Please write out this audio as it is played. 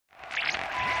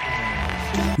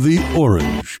The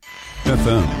Orange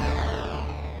FM.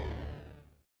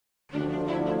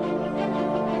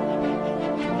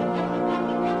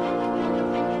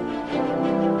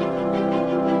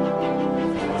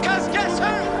 Cause guess who?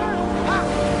 Ha!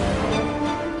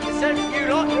 Said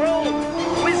you lot are all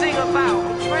whizzing about.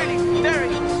 It's really very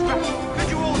distracting. Could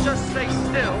you all just stay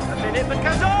still a minute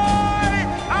because I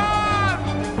am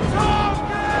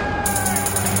talking!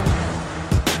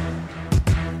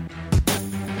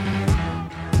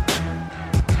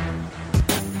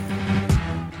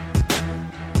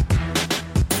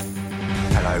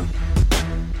 Hello.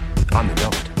 I'm the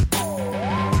Doctor.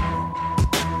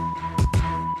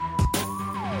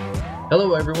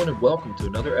 Hello, everyone, and welcome to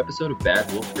another episode of Bad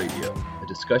Wolf Radio, a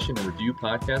discussion and review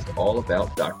podcast all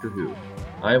about Doctor Who.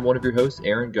 I am one of your hosts,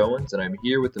 Aaron Goins, and I'm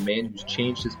here with the man who's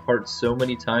changed his parts so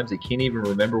many times he can't even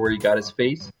remember where he got his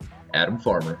face, Adam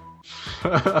Farmer.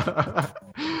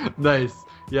 Nice.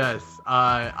 Yes.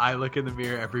 I look in the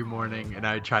mirror every morning and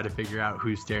I try to figure out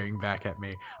who's staring back at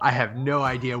me. I have no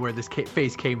idea where this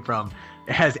face came from.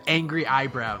 It has angry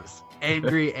eyebrows.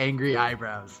 Angry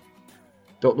eyebrows.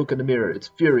 Don't look in the mirror, it's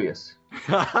furious.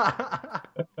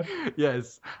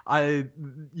 Yes.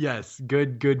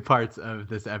 Good parts of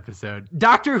this episode.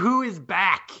 Doctor Who is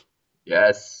back.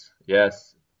 Yes.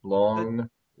 Long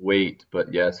wait,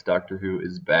 but yes, Doctor Who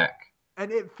is back.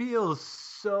 And it feels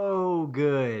so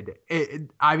good.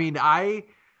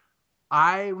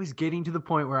 I was getting to the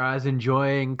point where I was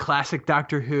enjoying classic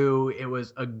Doctor Who. It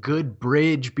was a good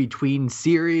bridge between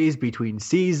series, between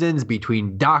seasons,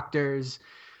 between doctors.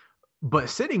 But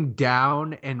sitting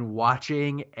down and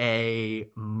watching a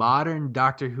modern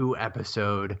Doctor Who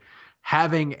episode,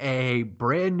 having a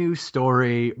brand new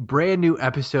story, brand new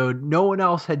episode, no one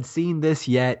else had seen this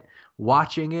yet,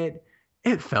 watching it,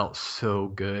 it felt so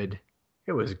good.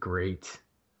 It was great.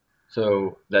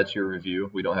 So that's your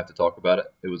review. We don't have to talk about it.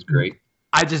 It was great.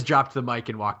 I just dropped the mic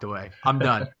and walked away. I'm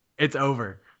done. It's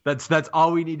over. That's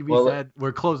all we need to be said.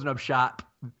 We're closing up shop.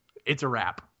 It's a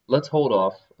wrap. Let's hold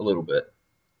off a little bit.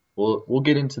 We'll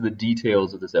get into the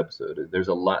details of this episode. There's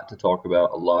a lot to talk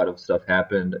about. A lot of stuff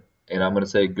happened, and I'm going to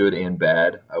say good and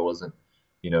bad.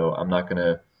 I'm not going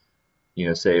to,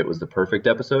 say it was the perfect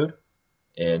episode.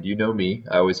 And you know me,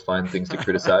 I always find things to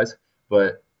criticize,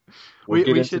 but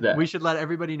we should let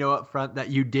everybody know up front that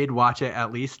you did watch it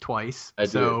at least twice.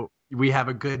 So we have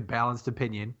a good balanced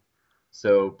opinion.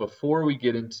 So before we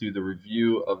get into the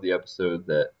review of the episode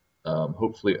that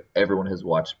hopefully everyone has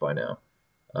watched by now,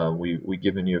 we've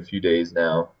given you a few days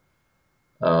now.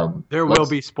 There will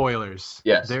be spoilers.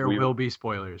 Yes. There will be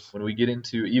spoilers. When we get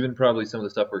into even probably some of the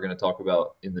stuff we're going to talk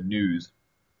about in the news,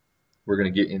 we're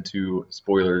going to get into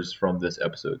spoilers from this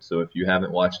episode. So if you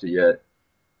haven't watched it yet,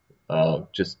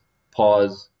 just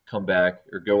pause, come back,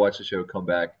 or go watch the show, come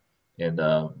back,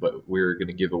 but we're going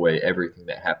to give away everything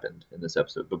that happened in this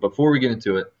episode. But before we get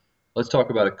into it, let's talk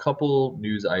about a couple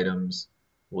news items.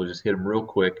 We'll just hit them real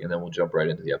quick, and then we'll jump right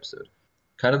into the episode.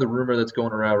 Kind of the rumor that's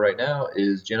going around right now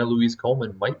is Jenna Louise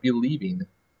Coleman might be leaving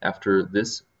after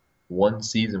this one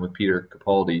season with Peter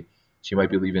Capaldi. She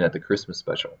might be leaving at the Christmas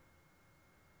special.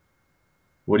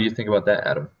 What do you think about that,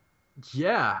 Adam?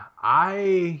 Yeah,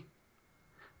 I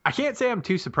can't say I'm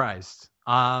too surprised.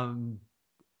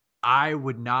 I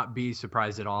would not be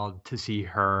surprised at all to see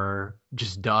her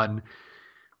just done.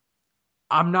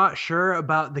 I'm not sure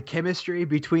about the chemistry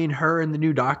between her and the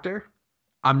new Doctor.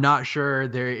 I'm not sure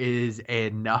there is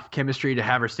enough chemistry to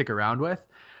have her stick around with.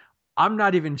 I'm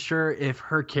not even sure if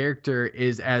her character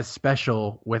is as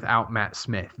special without Matt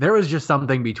Smith. There was just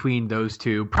something between those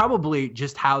two, probably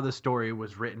just how the story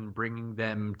was written, bringing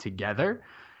them together,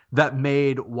 that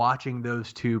made watching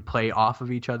those two play off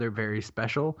of each other very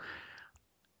special.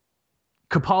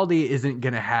 Capaldi isn't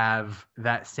going to have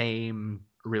that same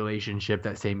relationship,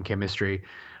 that same chemistry.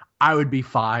 I would be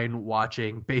fine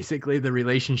watching basically the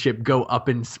relationship go up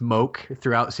in smoke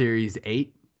throughout series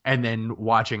 8 and then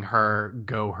watching her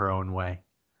go her own way.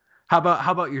 How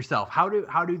about yourself? How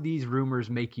do these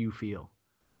rumors make you feel?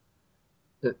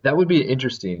 That would be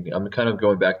interesting. I'm kind of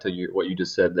going back to what you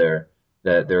just said there,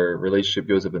 that their relationship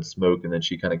goes up in smoke and then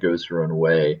she kind of goes her own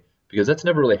way, because that's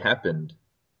never really happened,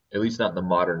 at least not in the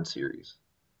modern series.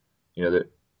 That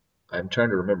I'm trying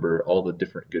to remember all the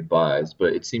different goodbyes,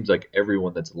 but it seems like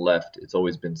everyone that's left, it's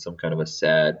always been some kind of a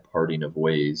sad parting of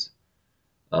ways.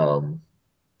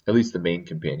 At least the main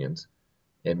companions,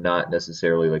 and not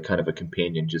necessarily like kind of a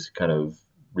companion just kind of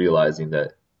realizing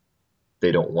that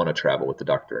they don't want to travel with the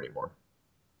Doctor anymore.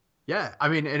 Yeah, I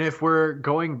mean, and if we're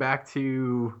going back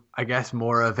to, I guess,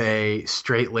 more of a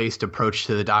straight-laced approach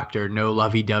to the Doctor, no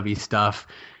lovey-dovey stuff,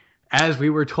 As we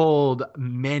were told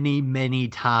many, many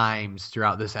times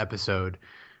throughout this episode,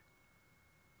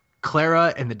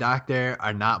 Clara and the Doctor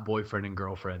are not boyfriend and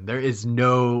girlfriend. There is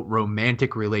no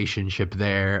romantic relationship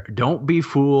there. Don't be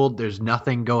fooled. There's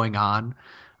nothing going on.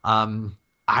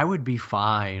 I would be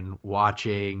fine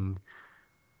watching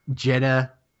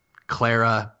Jenna,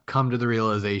 Clara come to the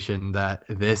realization that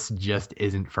this just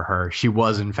isn't for her. She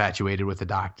was infatuated with the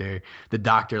Doctor. The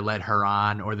Doctor led her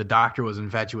on, or the Doctor was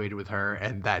infatuated with her,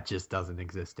 and that just doesn't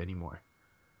exist anymore.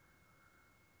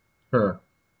 Huh.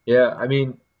 Yeah, I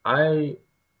mean, I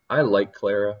like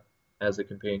Clara as a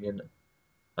companion.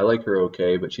 I like her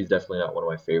okay, but she's definitely not one of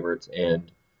my favorites, and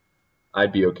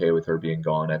I'd be okay with her being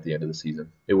gone at the end of the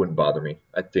season. It wouldn't bother me.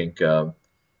 I think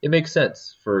it makes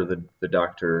sense for the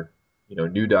Doctor,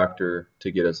 new Doctor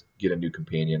to get a new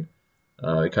companion.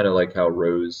 Kind of like how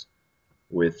Rose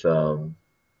with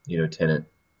Tennant,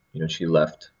 she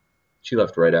left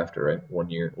right after, right? 1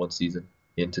 year, 1 season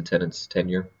into Tennant's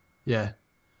tenure. Yeah.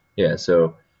 Yeah,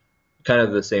 so kind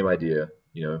of the same idea.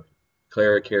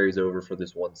 Clara carries over for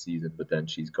this 1 season, but then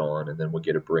she's gone, and then we'll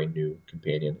get a brand new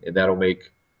companion, and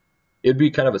it'd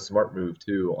be kind of a smart move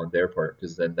too on their part,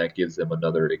 because then that gives them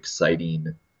another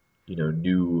exciting,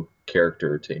 new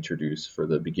character to introduce for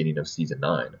the beginning of season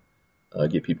 9.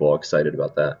 Get people all excited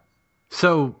about that.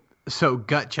 So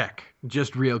gut check,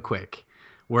 just real quick.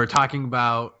 We're talking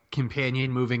about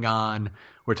companion moving on.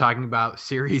 We're talking about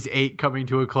series 8 coming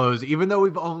to a close, even though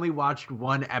we've only watched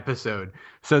 1 episode.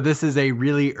 So this is a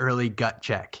really early gut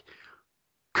check.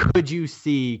 Could you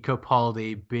see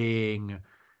Capaldi being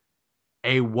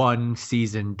a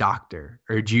 1-season Doctor,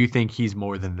 or do you think he's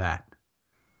more than that?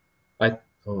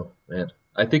 Oh man,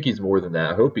 I think he's more than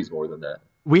that. I hope he's more than that.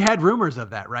 We had rumors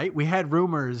of that, right? We had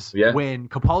rumors when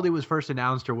Capaldi was first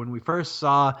announced, or when we first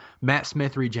saw Matt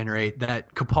Smith regenerate,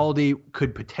 that Capaldi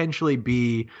could potentially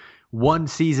be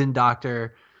 1-season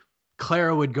Doctor.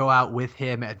 Clara would go out with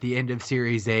him at the end of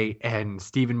Series 8, and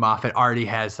Stephen Moffat already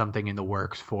has something in the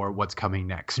works for what's coming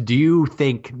next. Do you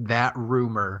think that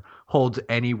rumor holds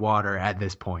any water at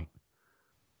this point?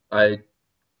 I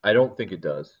don't think it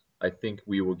does. I think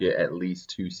we will get at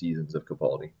least 2 seasons of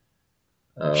Capaldi.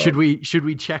 Should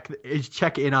we check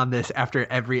in on this after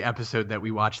every episode that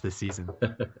we watch this season?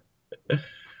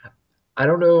 I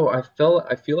don't know. I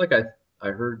feel like I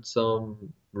heard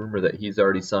some rumor that he's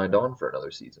already signed on for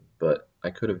another season, but I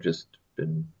could have just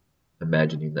been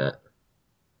imagining that.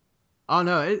 Oh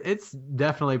no, it's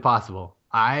definitely possible.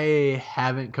 I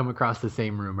haven't come across the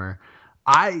same rumor.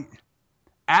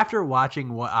 After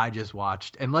watching what I just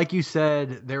watched, and like you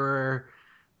said, there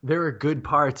were good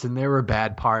parts and there were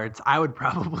bad parts. I would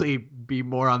probably be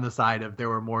more on the side of there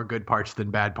were more good parts than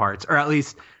bad parts, or at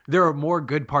least there were more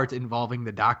good parts involving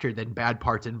the Doctor than bad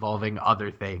parts involving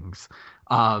other things.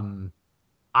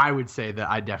 I would say that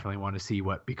I definitely want to see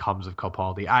what becomes of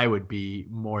Capaldi. I would be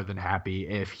more than happy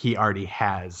if he already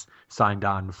has signed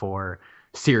on for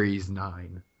Series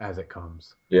 9 as it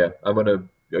comes. Yeah, I'm going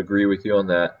to agree with you on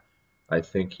that. I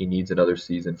think he needs another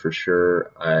season for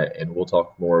sure, and we'll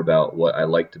talk more about what I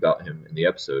liked about him in the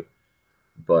episode.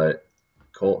 But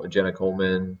Jenna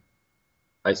Coleman,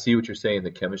 I see what you're saying,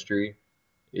 the chemistry.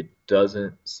 It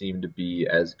doesn't seem to be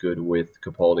as good with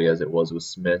Capaldi as it was with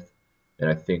Smith, and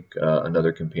I think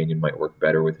another companion might work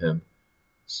better with him.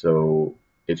 So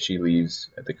if she leaves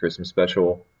at the Christmas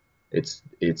special, it's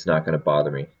not going to bother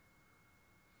me.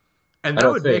 And that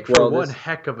would make for one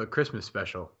heck of a Christmas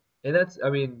special. And that's, I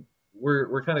mean,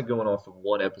 we're kind of going off of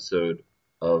 1 episode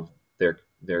of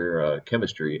their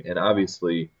chemistry, and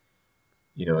obviously,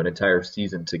 an entire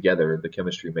season together, the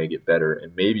chemistry may get better,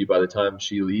 and maybe by the time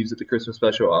she leaves at the Christmas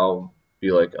special, I'll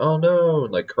be like, oh no,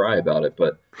 and like cry about it.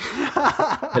 But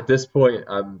at this point,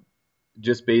 I'm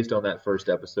just based on that first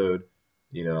episode.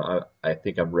 I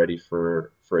think I'm ready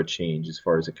for a change as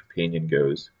far as a companion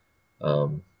goes.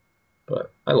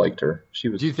 But I liked her. She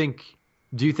was.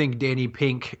 Do you think Danny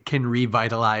Pink can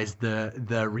revitalize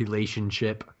the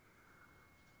relationship?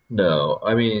 No,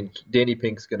 I mean, Danny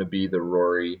Pink's going to be the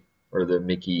Rory or the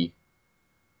Mickey.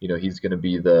 He's going to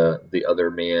be the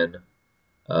other man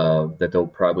that they'll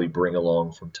probably bring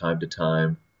along from time to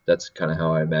time. That's kind of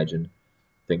how I imagine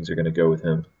things are going to go with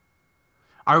him.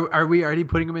 Are we already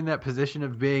putting him in that position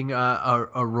of being a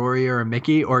Rory or a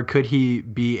Mickey, or could he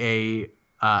be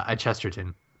a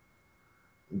Chesterton?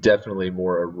 Definitely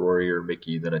more a Rory or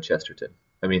Mickey than a Chesterton.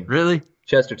 I mean, really?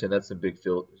 Chesterton, that's some big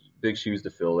shoes to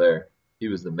fill there. He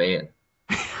was the man.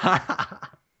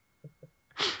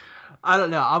 I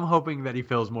don't know. I'm hoping that he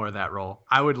fills more of that role.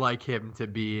 I would like him to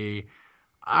be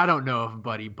I don't know if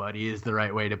buddy buddy is the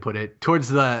right way to put it. Towards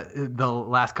the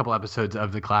last couple episodes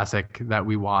of the classic that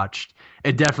we watched,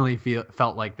 it definitely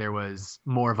felt like there was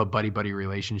more of a buddy buddy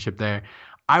relationship there.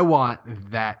 I want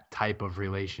that type of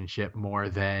relationship more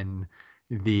than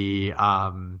the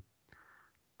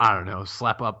I don't know, or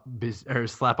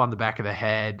slap on the back of the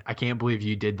head. I can't believe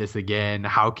you did this again.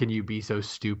 How can you be so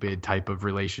stupid type of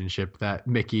relationship that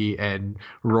Mickey and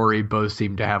Rory both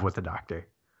seem to have with the Doctor.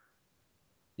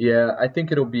 Yeah, I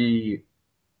think it'll be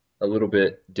a little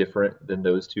bit different than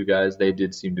those two guys. They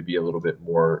did seem to be a little bit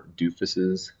more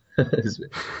doofuses.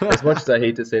 As much as I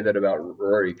hate to say that about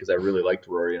Rory, because I really liked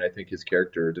Rory and I think his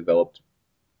character developed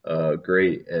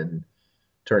great and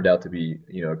turned out to be,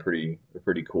 a pretty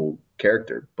cool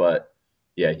character. But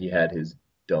yeah, he had his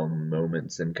dumb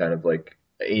moments and kind of like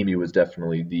Amy was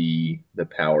definitely the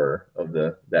power of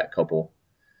that couple.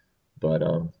 But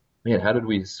man, how did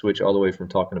we switch all the way from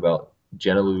talking about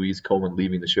Jenna Louise Coleman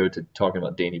leaving the show to talking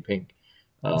about Danny Pink?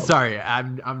 Sorry,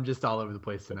 I'm just all over the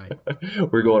place tonight.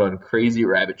 We're going on crazy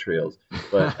rabbit trails.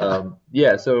 But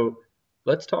yeah, so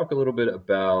let's talk a little bit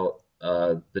about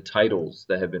the titles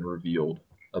that have been revealed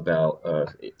about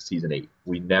season 8.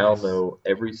 We now know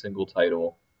every single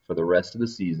title for the rest of the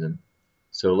season.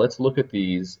 So let's look at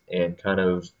these and kind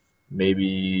of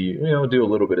maybe do a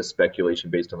little bit of speculation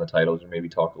based on the titles, or maybe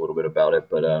talk a little bit about it.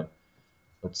 But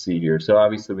let's see here. So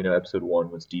obviously we know episode 1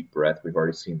 was Deep Breath. We've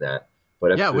already seen that.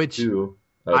 But episode 2.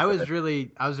 I was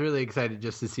really excited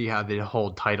just to see how the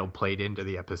whole title played into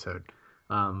the episode.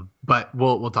 But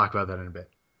we'll talk about that in a bit.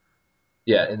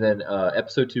 Yeah, and then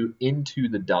episode 2, Into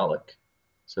the Dalek.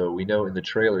 So we know in the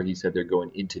trailer he said they're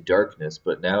going into darkness,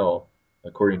 but now,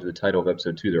 according to the title of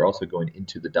episode 2, they're also going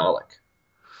into the Dalek.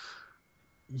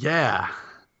 Yeah,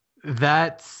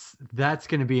 that's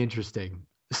going to be interesting.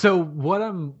 So what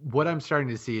I'm starting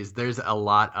to see is there's a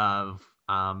lot of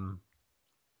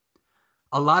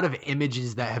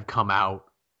images that have come out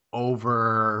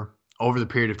over the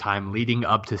period of time leading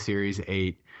up to Series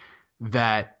 8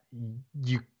 that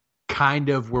you kind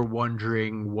of were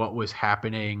wondering what was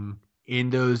happening in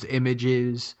those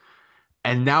images.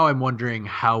 And now I'm wondering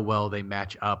how well they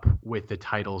match up with the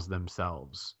titles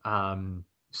themselves.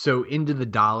 So Into the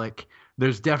Dalek,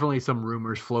 there's definitely some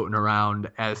rumors floating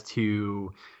around as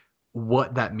to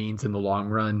what that means in the long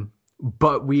run.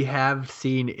 But we have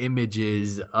seen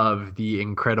images of the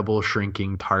incredible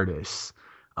shrinking TARDIS.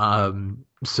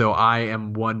 So I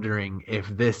am wondering if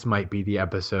this might be the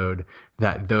episode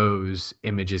that those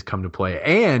images come to play.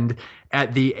 And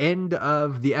at the end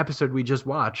of the episode we just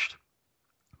watched,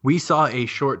 we saw a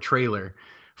short trailer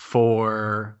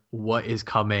for what is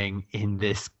coming in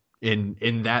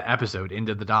that episode,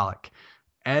 Into the Dalek.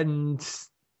 And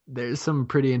there's some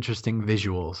pretty interesting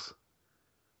visuals.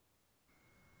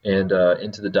 And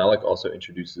Into the Dalek also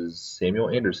introduces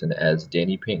Samuel Anderson as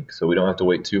Danny Pink, so we don't have to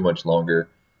wait too much longer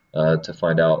to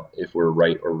find out if we're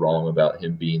right or wrong about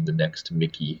him being the next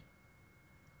Mickey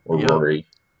or Rory.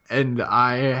 And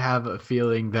I have a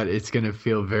feeling that it's going to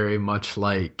feel very much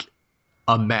like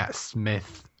a Matt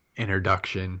Smith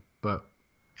introduction. But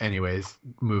anyways,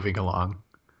 moving along.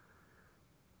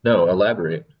 No,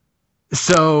 elaborate.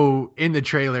 So in the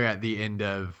trailer at the end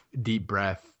of Deep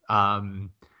Breath, at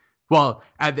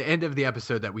the end of the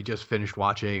episode that we just finished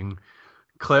watching,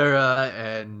 Clara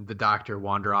and the Doctor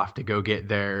wander off to go get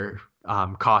their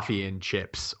coffee and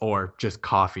chips, or just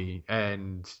coffee.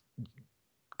 And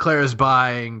Clara's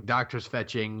buying, Doctor's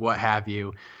fetching, what have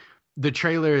you. The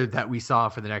trailer that we saw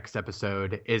for the next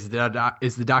episode is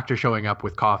the Doctor showing up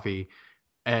with coffee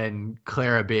and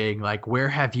Clara being like, "Where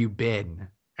have you been?"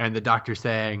 And the Doctor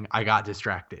saying, "I got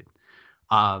distracted."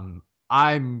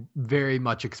 I'm very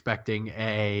much expecting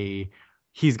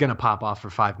he's going to pop off for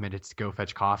 5 minutes to go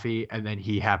fetch coffee, and then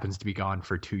he happens to be gone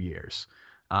for 2 years.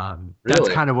 That's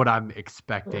kind of what I'm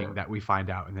expecting that we find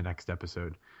out in the next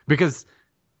episode. Because,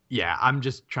 yeah, I'm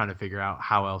just trying to figure out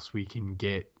how else we can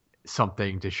get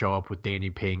something to show up with Danny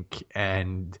Pink,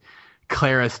 and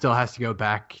Clara still has to go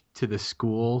back to the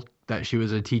school that she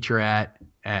was a teacher at.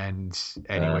 And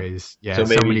anyways,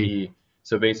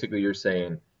 So basically you're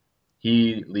saying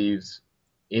he leaves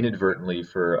inadvertently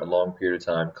for a long period of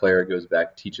time. Clara goes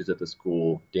back, teaches at the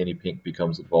school. Danny Pink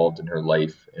becomes involved in her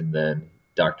life, and then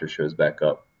Doctor shows back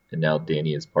up, and now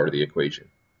Danny is part of the equation.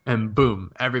 And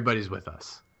boom, everybody's with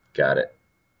us. Got it.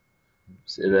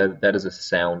 So that is a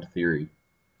sound theory.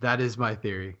 That is my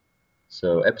theory.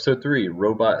 So episode 3,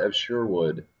 Robot of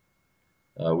Sherwood.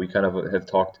 We kind of have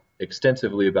talked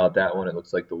extensively about that one. It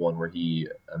looks like the one where he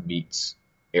meets,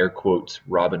 air quotes,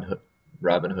 Robin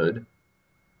Hood.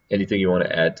 Anything you want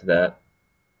to add to that?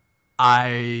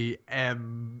 I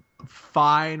am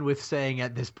fine with saying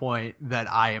at this point that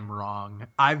I am wrong.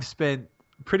 I've spent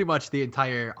pretty much the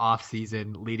entire off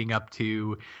season leading up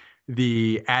to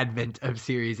the advent of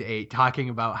Series 8 talking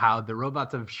about how the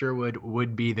robots of Sherwood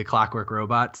would be the Clockwork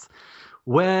Robots.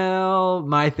 Well,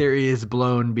 my theory is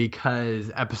blown because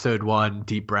episode 1,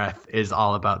 Deep Breath, is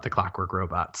all about the Clockwork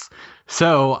Robots.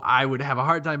 So I would have a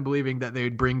hard time believing that they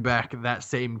would bring back that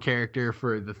same character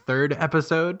for the third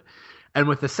episode. And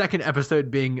with the second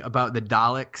episode being about the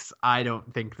Daleks, I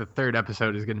don't think the third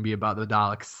episode is going to be about the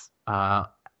Daleks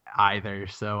either.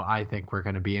 So I think we're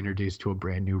going to be introduced to a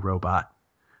brand new robot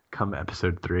come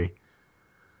episode 3.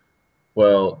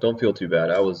 Well, don't feel too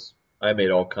bad. I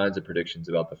made all kinds of predictions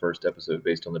about the first episode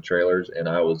based on the trailers, and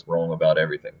I was wrong about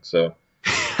everything. So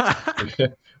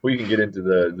we can get into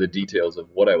the details of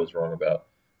what I was wrong about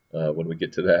when we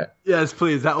get to that. Yes,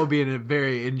 please. That will be a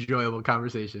very enjoyable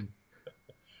conversation.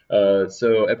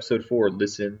 So episode 4,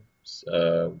 Listen,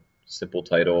 simple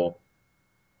title,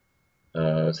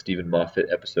 Stephen Moffat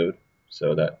episode.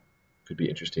 So that could be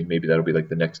interesting. Maybe that'll be like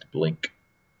the next Blink.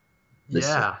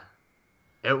 Listen. Yeah,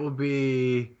 it'll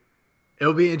be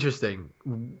interesting.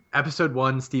 Episode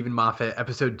 1, Stephen Moffat.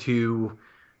 Episode 2,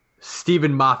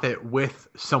 Stephen Moffat with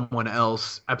someone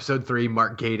else. Episode 3,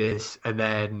 Mark Gatiss. And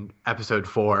then episode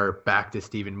 4, back to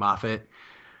Stephen Moffat.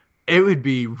 It would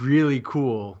be really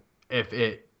cool if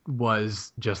it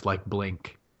was just like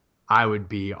Blink. I would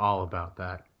be all about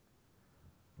that.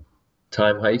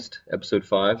 Time Heist, episode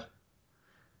 5.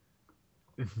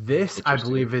 This, I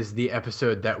believe, is the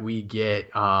episode that we get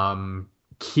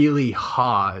Keely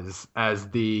Hawes as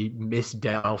the Miss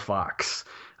Delphox.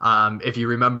 If you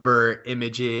remember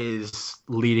images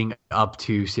leading up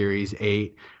to Series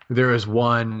 8, there was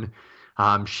one,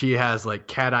 she has like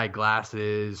cat eye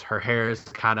glasses, her hair is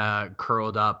kind of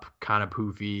curled up, kind of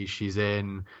poofy. She's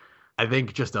in, I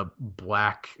think, just a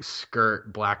black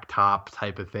skirt, black top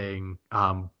type of thing,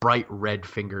 bright red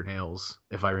fingernails,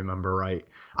 if I remember right.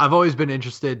 I've always been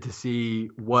interested to see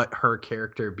what her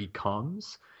character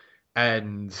becomes.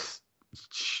 And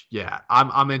yeah,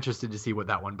 I'm interested to see what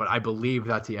that one, but I believe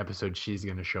that's the episode she's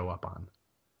going to show up on.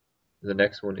 The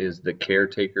next one is The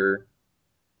Caretaker.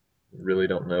 Really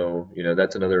don't know.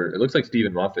 That's another. It looks like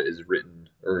Stephen Moffat is written,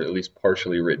 or at least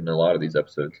partially written, a lot of these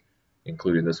episodes,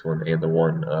 including this one and the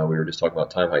one we were just talking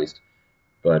about, Time Heist.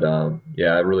 But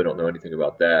yeah, I really don't know anything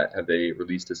about that. Have they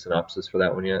released a synopsis for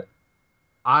that one yet?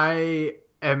 I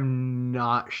am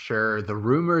not sure. The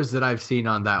rumors that I've seen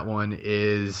on that one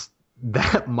is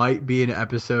that might be an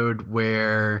episode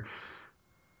where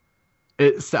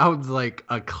it sounds like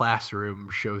a classroom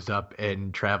shows up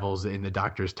and travels in the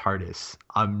Doctor's TARDIS.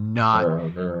 I'm not.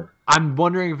 Oh, no. I'm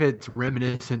wondering if it's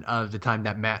reminiscent of the time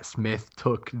that Matt Smith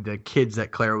took the kids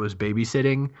that Clara was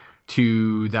babysitting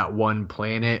to that one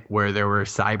planet where there were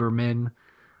Cybermen.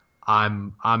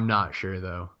 I'm not sure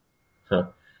though. Huh.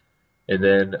 And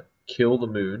then Kill the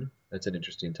Moon. That's an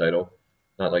interesting title.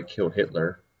 Not like Kill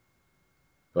Hitler,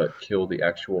 but Kill the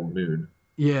actual moon.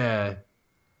 Yeah.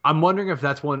 I'm wondering if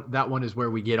that one is where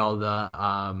we get all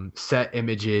the set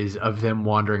images of them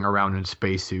wandering around in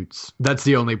spacesuits. That's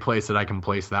the only place that I can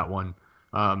place that one.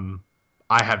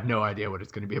 I have no idea what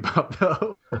it's going to be about,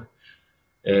 though.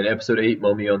 And episode 8,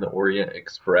 Mummy on the Orient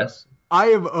Express. I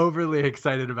am overly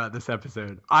excited about this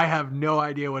episode. I have no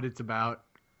idea what it's about,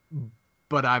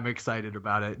 but I'm excited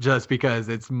about it just because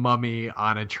it's Mummy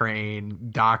on a train,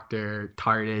 Doctor,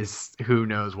 TARDIS, who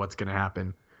knows what's going to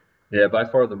happen. Yeah, by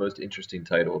far the most interesting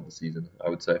title of the season, I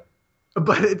would say.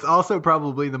 But it's also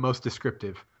probably the most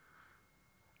descriptive.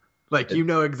 Like, you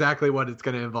know exactly what it's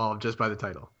going to involve just by the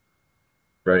title.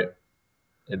 Right.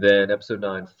 And then episode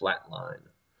 9, Flatline.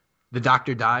 The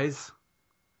Doctor dies.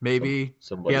 Maybe.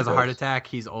 Somebody he has a does. heart attack.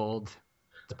 He's old.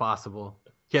 It's possible.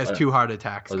 He has 2 heart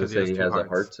attacks. I was going to say he has a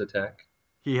heart attack.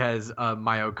 He has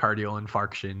myocardial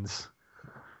infarctions.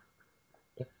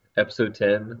 Episode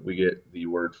 10, we get the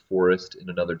word forest in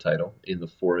another title, In the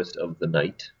Forest of the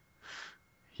Night.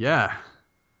 Yeah.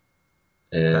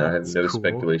 And I have That's no cool.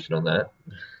 speculation on that.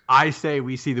 I say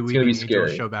we see the It's gonna Weeping be Angels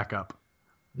scary. show back up.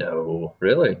 No,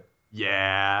 really?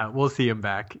 Yeah, we'll see him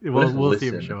back. What if We'll see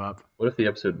him Listen? show up. What if the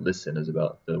episode Listen is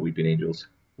about the Weeping Angels?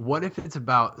 What if it's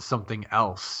about something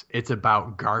else? It's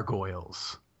about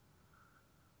gargoyles.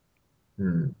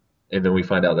 And then we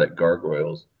find out that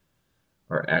gargoyles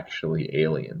are actually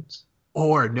aliens.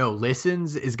 Or no,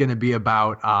 Listens is going to be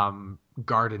about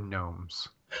garden gnomes.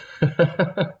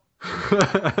 They're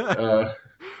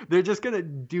just going to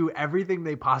do everything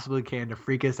they possibly can to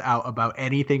freak us out about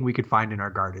anything we could find in our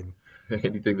garden.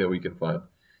 Anything that we can find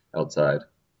outside.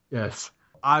 Yes.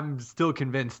 I'm still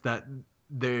convinced that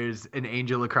there's an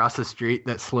angel across the street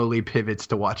that slowly pivots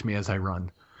to watch me as I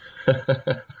run.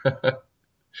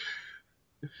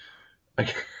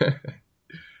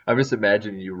 I'm just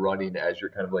imagining you running as you're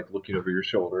kind of like looking over your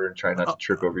shoulder and trying not to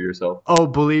trip over yourself. Oh,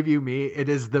 believe you me, it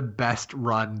is the best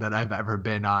run that I've ever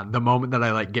been on. The moment that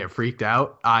I like get freaked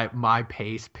out, my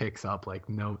pace picks up like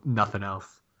nothing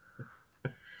else.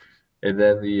 And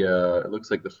then it looks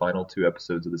like the final 2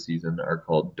 episodes of the season are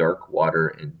called Dark Water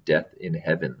and Death in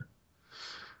Heaven.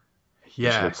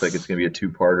 Yes. Which looks like it's going to be a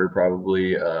 2-parter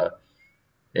probably.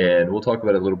 And we'll talk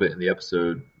about it a little bit in the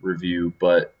episode review,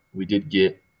 but we did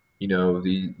get,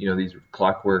 these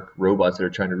clockwork robots that are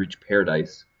trying to reach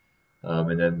paradise.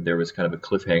 And then there was kind of a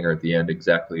cliffhanger at the end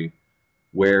exactly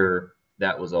where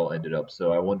that was all ended up.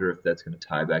 So I wonder if that's going to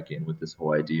tie back in with this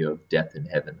whole idea of death in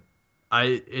heaven.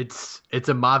 It's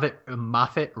a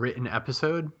Moffat written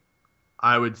episode.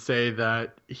 I would say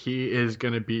that he is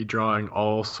going to be drawing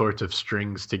all sorts of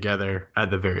strings together at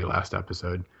the very last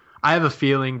episode. I have a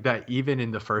feeling that even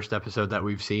in the first episode that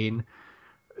we've seen,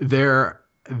 there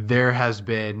has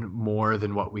been more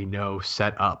than what we know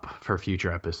set up for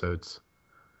future episodes.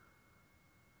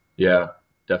 Yeah,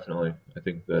 definitely. I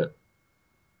think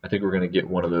we're going to get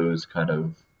one of those kind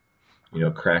of,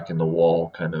 crack in the wall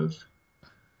kind of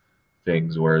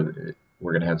things where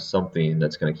we're going to have something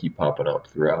that's going to keep popping up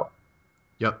throughout.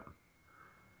 Yep.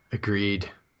 Agreed.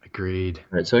 All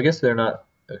right, so I guess they're not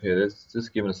okay. That's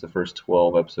just giving us the first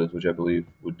 12 episodes, which I believe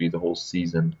would be the whole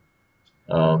season,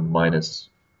 minus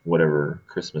whatever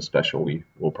Christmas special we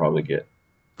will probably get.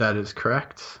 That is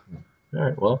correct. All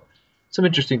right, well, some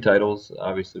interesting titles.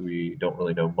 Obviously, we don't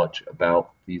really know much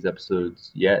about these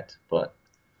episodes yet, but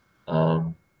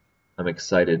I'm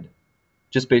excited.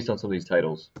 Just based on some of these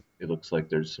titles, it looks like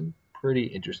there's some pretty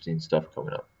interesting stuff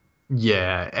coming up.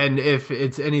 Yeah, and if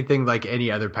it's anything like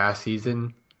any other past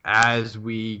season, as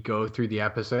we go through the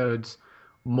episodes,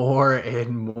 more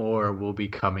and more will be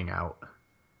coming out.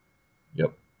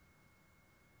 Yep.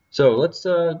 So let's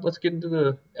get into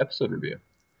the episode review.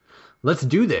 Let's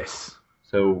do this.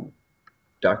 So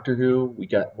Doctor Who, we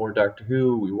got more Doctor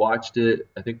Who. We watched it.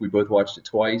 I think we both watched it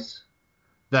twice.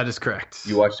 That is correct.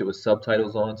 You watched it with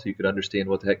subtitles on so you could understand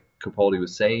what the heck Capaldi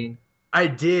was saying? I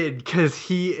did, because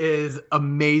he is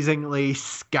amazingly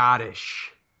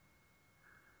Scottish.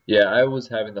 Yeah, I was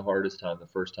having the hardest time the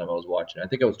first time I was watching. I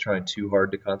think I was trying too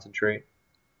hard to concentrate.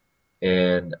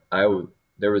 And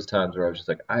there was times where I was just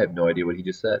like, I have no idea what he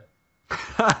just said.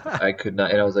 I could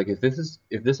not. And I was like, if this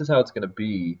is how it's going to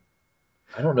be,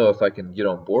 I don't know if I can get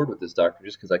on board with this doctor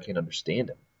just because I can't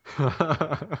understand him.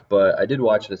 But I did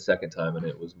watch it a second time, and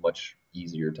it was much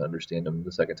easier to understand him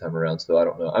the second time around. So I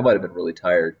don't know. I might have been really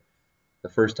tired. The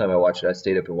first time I watched it, I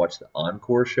stayed up and watched the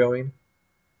encore showing.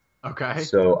 Okay.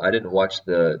 So I didn't watch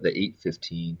the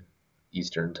 8:15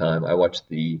 Eastern time. I watched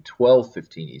the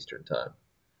 12:15 Eastern time.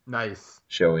 Nice.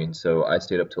 Showing. So I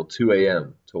stayed up till 2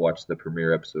 a.m. to watch the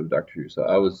premiere episode of Doctor Who. So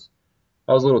I was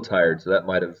a little tired. So that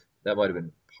might have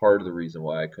been part of the reason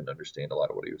why I couldn't understand a lot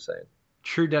of what he was saying.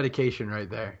 True dedication right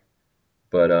there.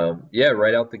 But yeah,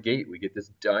 right out the gate, we get this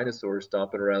dinosaur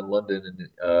stomping around London,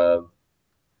 and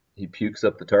he pukes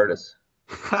up the TARDIS.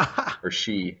 Or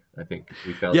she, I think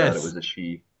we found out it was a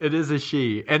she. It is a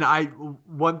she. And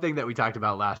one thing that we talked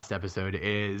about last episode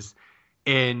is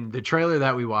in the trailer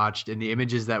that we watched, in the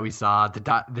images that we saw,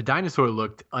 the dinosaur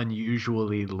looked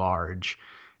unusually large.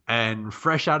 And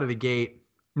fresh out of the gate,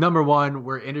 number one,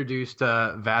 we're introduced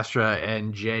to Vastra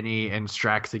and Jenny and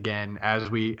Strax again, as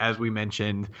we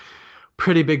mentioned.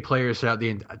 Pretty big players throughout the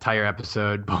entire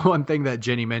episode. But one thing that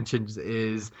Jenny mentions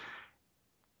is,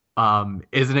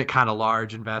 isn't it kind of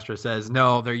large? And Vastra says,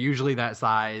 no, they're usually that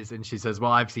size. And she says,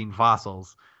 well, I've seen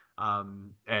fossils.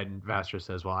 And Vastra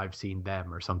says, well, I've seen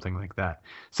them, or something like that.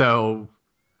 So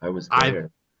I was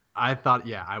there. I thought,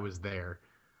 yeah, I was there.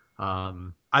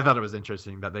 I thought it was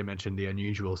interesting that they mentioned the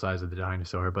unusual size of the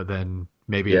dinosaur, but then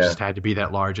maybe it just had to be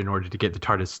that large in order to get the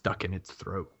TARDIS stuck in its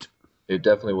throat. It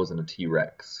definitely wasn't a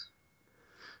T-Rex.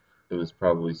 It was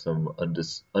probably some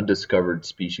undiscovered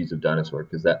species of dinosaur,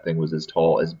 because that thing was as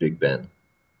tall as Big Ben.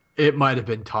 It might have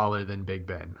been taller than Big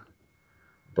Ben.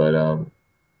 But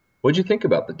what'd you think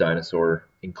about the dinosaur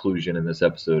inclusion in this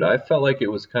episode? I felt like it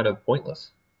was kind of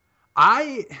pointless.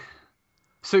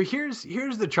 So here's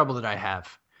the trouble that I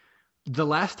have. The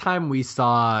last time we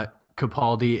saw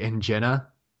Capaldi and Jenna,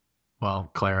 well,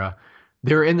 Clara,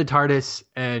 they were in the TARDIS,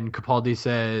 and Capaldi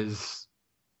says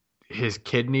his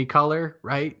kidney color,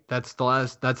 right? That's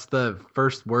the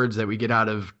first words that we get out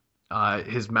of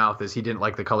his mouth, is he didn't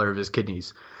like the color of his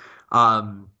kidneys.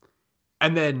 And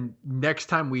then next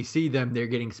time we see them, they're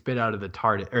getting spit out of the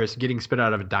TARDIS, or getting spit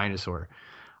out of a dinosaur.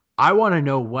 I want to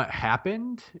know what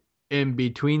happened in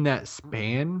between that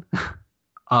span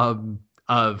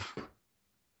of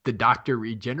the Doctor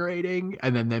regenerating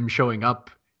and then them showing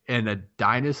up in a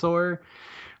dinosaur.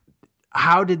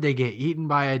 How did they get eaten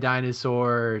by a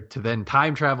dinosaur to then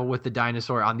time travel with the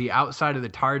dinosaur on the outside of the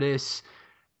TARDIS?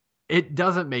 It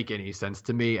doesn't make any sense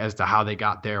to me as to how they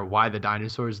got there, why the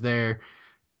dinosaur's there.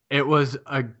 It was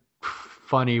a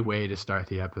funny way to start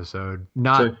the episode.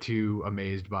 Not too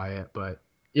amazed by it, but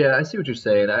Yeah, I see what you're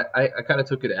saying. I kind of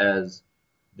took it as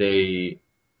they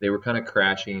were kind of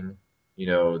crashing.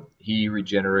 He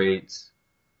regenerates,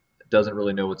 doesn't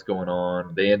really know what's going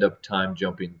on. They end up time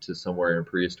jumping to somewhere in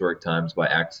prehistoric times by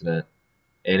accident,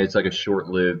 and it's like a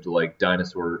short-lived like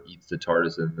dinosaur eats the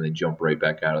TARDIS and then they jump right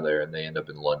back out of there and they end up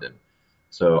in London.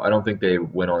 So I don't think they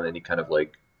went on any kind of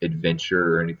like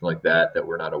adventure or anything like that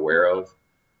we're not aware of.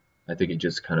 I think it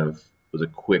just kind of was a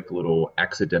quick little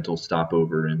accidental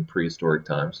stopover in prehistoric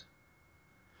times.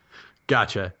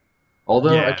 gotcha.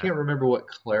 Although I Yeah. can't remember what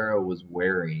Clara was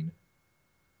wearing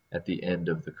at the end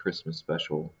of the Christmas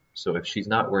special. So if she's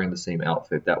not wearing the same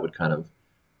outfit, that would kind of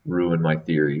ruin my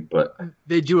theory. But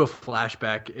They do a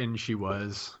flashback and she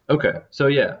was. okay, so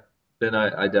yeah, then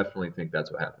I definitely think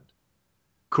that's what happened.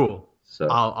 Cool. So,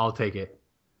 I'll take it.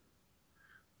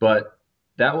 but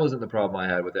that wasn't the problem I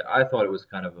had with it. I thought it was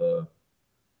kind of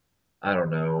I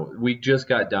don't know. We just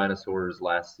got dinosaurs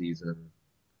last season,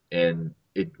 and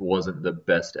it wasn't the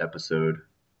best episode,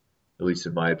 at least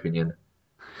in my opinion.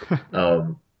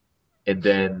 Um, and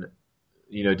then,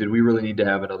 did we really need to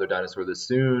have another dinosaur this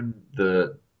soon?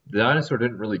 The dinosaur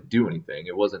didn't really do anything.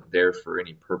 It wasn't there for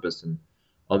any purpose, and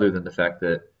other than the fact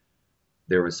that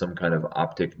there was some kind of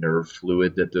optic nerve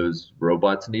fluid that those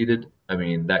robots needed. I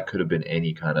mean, that could have been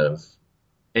any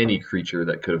creature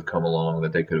that could have come along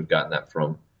that they could have gotten that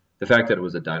from. The fact that it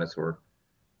was a dinosaur,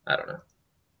 I don't know.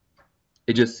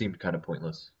 It just seemed kind of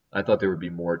pointless. I thought there would be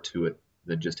more to it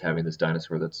than just having this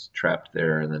dinosaur that's trapped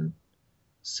there and then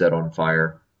set on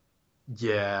fire.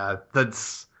 Yeah,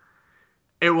 it's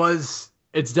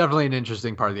definitely an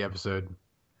interesting part of the episode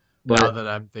now But that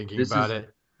I'm thinking this about is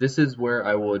it. this is where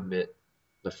I will admit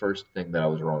the first thing that I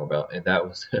was wrong about, and that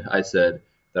was I said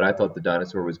that I thought the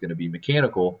dinosaur was going to be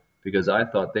mechanical because I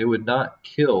thought they would not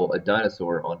kill a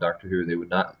dinosaur on Doctor Who. They would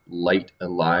not light a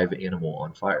live animal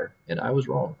on fire, and I was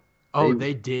wrong. Oh,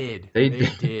 They they did. they They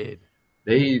did. did.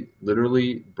 They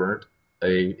literally burnt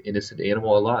a innocent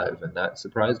animal alive, and that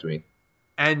surprised me.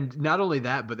 And not only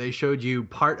that, but they showed you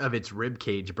part of its rib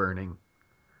cage burning.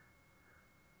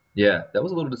 Yeah, that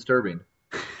was a little disturbing.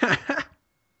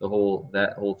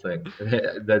 That whole thing.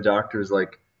 The doctor's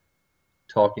like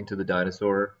talking to the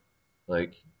dinosaur,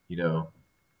 like,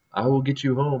 I will get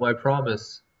you home, I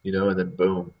promise, and then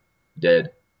boom,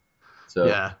 dead. So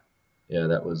Yeah. yeah,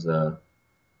 that was kind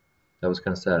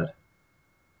of sad.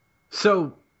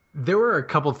 So there were a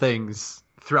couple things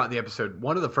throughout the episode.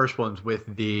 One of the first ones with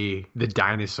the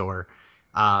dinosaur.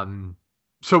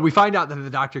 So we find out that the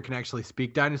Doctor can actually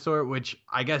speak dinosaur, which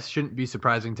I guess shouldn't be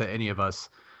surprising to any of us,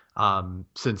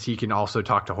 since he can also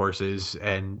talk to horses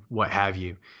and what have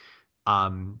you.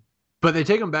 But they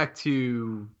take him back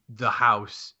to the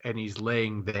house, and he's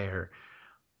laying there.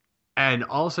 And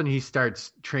all of a sudden, he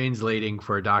starts translating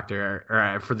for a doctor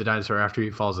or for the dinosaur after he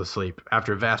falls asleep.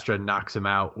 After Vastra knocks him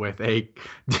out with a.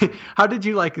 How did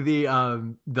you like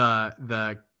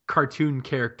the cartoon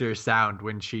character sound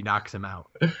when she knocks him out?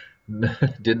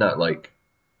 Did not like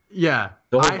Yeah,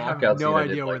 the whole I have knockout no scene. I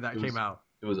didn't idea where like. that It came was out.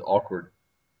 it was awkward.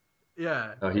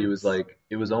 Yeah, He was like,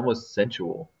 it was almost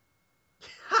sensual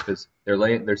because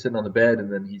they're sitting on the bed,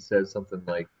 and then he says something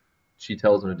like, she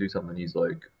tells him to do something, and he's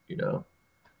like,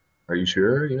 are you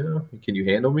sure? Can you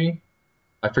handle me?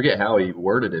 I forget how he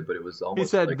worded it, but it was He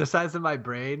almost said like, the size of my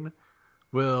brain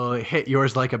will hit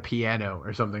yours like a piano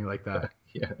or something like that.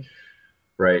 yeah,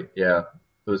 right, yeah.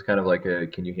 It was kind of like a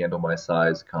 "Can you handle my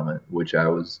size?" comment, which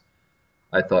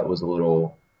I thought was a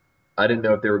little. I didn't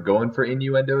know if they were going for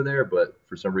innuendo there, but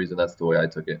for some reason that's the way I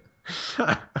took it.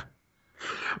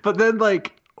 But then,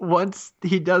 like, once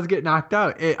he does get knocked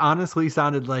out, it honestly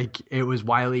sounded like it was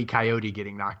Wile E. Coyote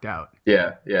getting knocked out.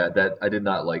 Yeah, that I did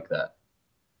not like that.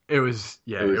 It was,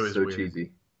 yeah, It it was was so weird.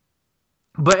 cheesy.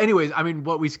 But anyways, I mean,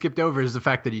 what we skipped over is the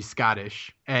fact that he's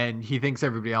Scottish and he thinks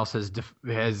everybody else has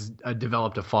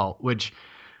developed a fault, which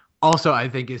also I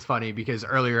think is funny because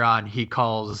earlier on he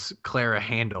calls Clara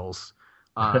Handles.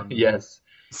 Yes.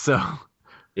 So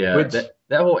Yeah, which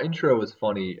that whole intro was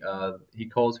funny. He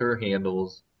calls her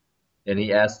Handles, and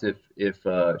he asked if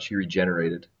she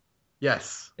regenerated,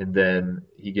 yes, and then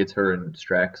he gets her and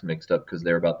Strax mixed up because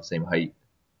they're about the same height.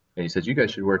 And he says, "You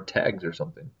guys should wear tags or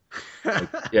something." Like,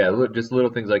 yeah, just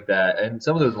little things like that. And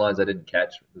some of those lines I didn't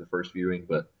catch the first viewing,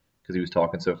 but because he was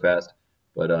talking so fast.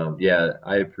 But yeah,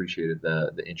 I appreciated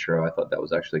the intro. I thought that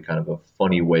was actually kind of a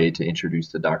funny way to introduce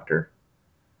the Doctor.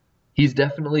 He's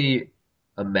definitely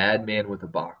a madman with a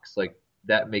box. Like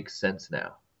that makes sense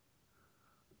now.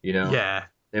 You know, Yeah.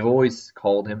 they've always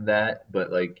called him that,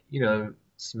 but like,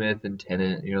 Smith and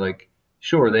Tennant, like,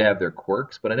 sure, they have their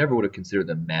quirks, but I never would have considered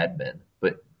them madmen.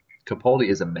 But Capaldi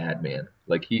is a madman.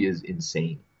 Like, he is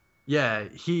insane. Yeah,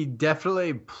 he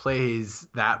definitely plays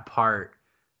that part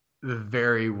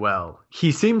very well.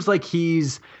 He seems like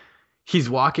he's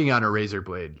walking on a razor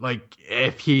blade. Like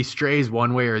if he strays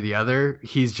one way or the other,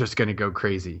 he's just going to go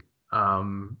crazy.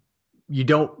 You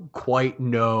don't quite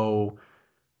know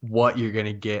what you're going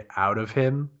to get out of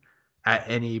him at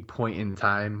any point in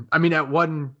time. I mean, at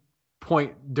one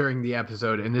point during the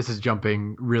episode, and this is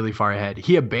jumping really far ahead,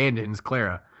 he abandons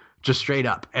Clara just straight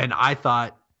up. And I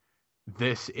thought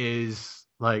this is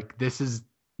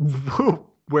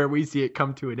where we see it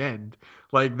come to an end.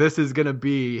 Like this is going to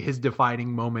be his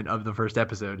defining moment of the first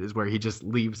episode is where he just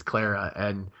leaves Clara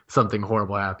and something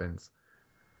horrible happens.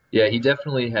 Yeah, he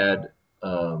definitely had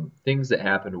things that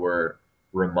happened where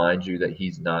remind you that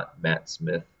he's not Matt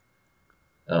Smith.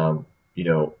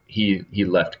 He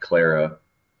left Clara,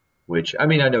 which I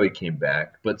mean I know he came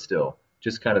back, but still,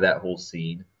 just kind of that whole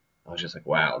scene. I was just like,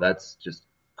 wow, that's just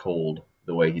cold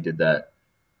the way he did that.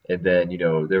 And then,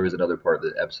 there was another part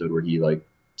of the episode where he like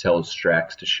tells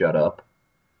Strax to shut up,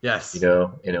 Yes. and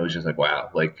it was just like, wow,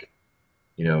 like,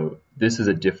 this is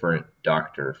a different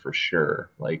Doctor for sure.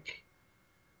 Like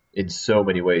in so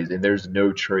many ways, and there's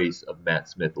no trace of Matt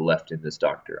Smith left in this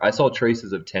Doctor. I saw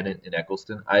traces of Tennant and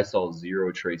Eccleston. I saw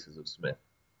zero traces of Smith.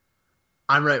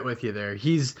 I'm right with you there.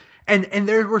 He's and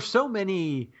there were so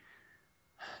many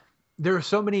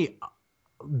so many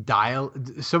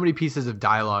pieces of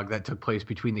dialogue that took place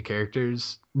between the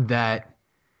characters that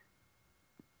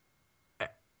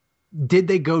did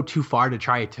they go too far to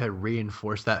try to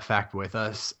reinforce that fact with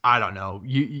us? I don't know.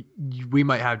 We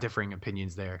might have differing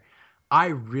opinions there. I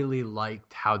really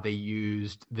liked how they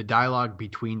used the dialogue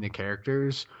between the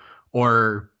characters,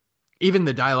 or even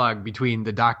the dialogue between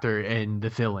the Doctor and the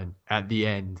villain at the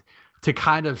end, to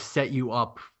kind of set you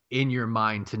up in your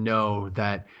mind to know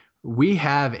that we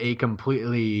have a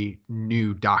completely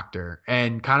new Doctor.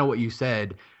 And kind of what you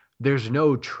said, there's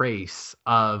no trace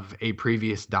of a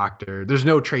previous Doctor. There's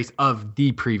no trace of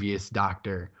the previous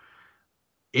Doctor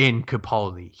in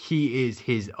Capaldi. He is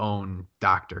his own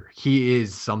Doctor. He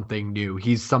is something new.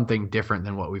 He's something different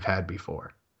than what we've had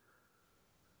before.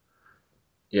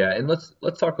 Yeah, and let's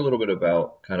talk a little bit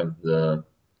about kind of the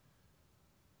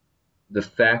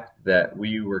fact that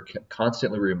we were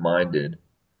constantly reminded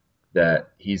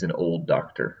that he's an old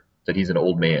Doctor, that he's an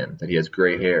old man, that he has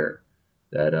gray hair,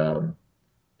 that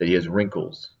he has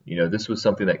wrinkles. This was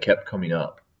something that kept coming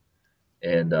up,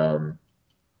 and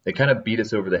they kind of beat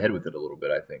us over the head with it a little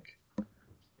bit. I think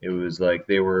it was like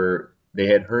they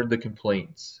had heard the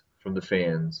complaints from the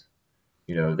fans.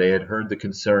 They had heard the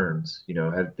concerns.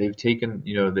 They've taken.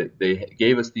 They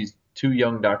gave us these two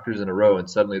young Doctors in a row, and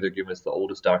suddenly they're giving us the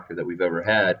oldest Doctor that we've ever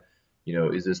had.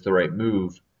 Is this the right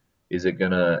move? Is it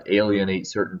gonna alienate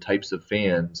certain types of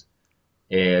fans?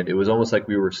 And it was almost like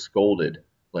we were scolded.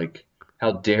 Like,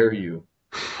 how dare you?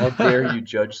 How dare you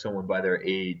judge someone by their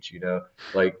age?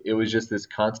 Like it was just this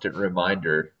constant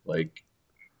reminder. Like,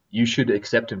 you should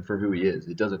accept him for who he is.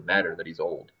 It doesn't matter that he's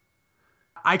old.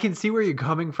 I can see where you're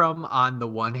coming from on the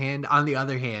one hand. On the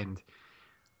other hand,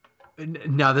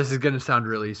 now this is going to sound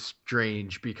really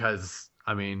strange because,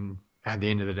 I mean, at the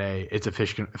end of the day, it's a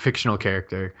fictional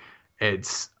character.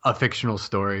 It's a fictional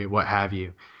story, what have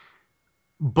you.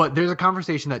 But there's a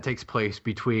conversation that takes place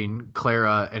between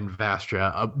Clara and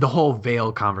Vastra, the whole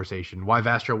veil conversation, why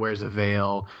Vastra wears a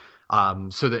veil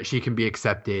so that she can be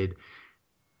accepted.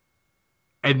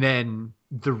 And then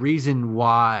the reason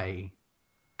why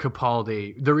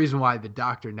the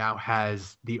Doctor now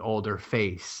has the older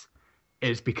face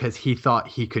is because he thought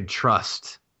he could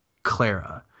trust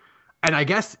Clara. And I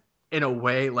guess in a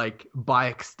way, like by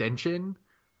extension,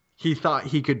 he thought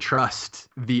he could trust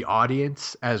the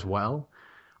audience as well.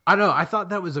 I don't know. I thought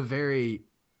that was a very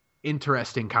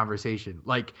interesting conversation.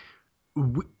 Like,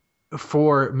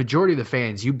 for majority of the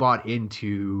fans, you bought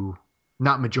into,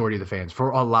 not majority of the fans, for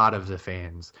a lot of the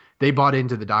fans, they bought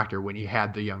into the Doctor when he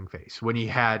had the young face, when he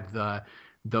had the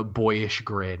boyish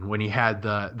grin, when he had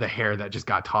the hair that just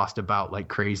got tossed about like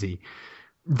crazy.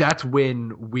 That's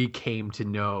when we came to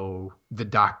know the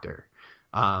Doctor.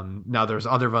 Now there's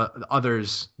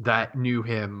others that knew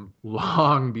him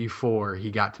long before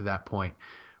he got to that point.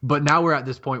 But now we're at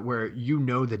this point where you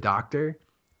know the Doctor,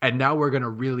 and now we're going to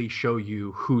really show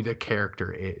you who the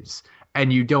character is.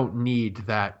 And you don't need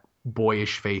that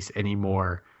boyish face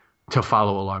anymore to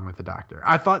follow along with the Doctor.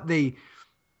 I thought it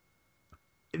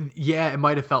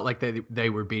might have felt like they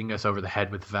were beating us over the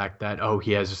head with the fact that,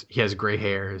 he has gray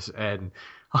hairs, and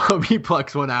he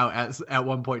plucks one out at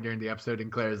one point during the episode,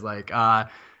 and Claire's like,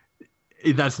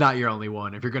 that's not your only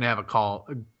one. If you're going to have a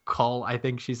call, I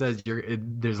think she says,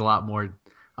 there's a lot more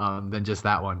than just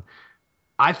that one.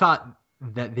 I thought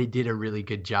that they did a really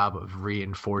good job of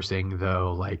reinforcing,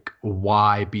 though, like,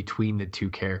 why between the two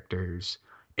characters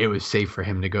it was safe for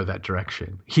him to go that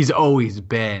direction. He's always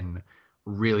been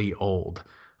really old.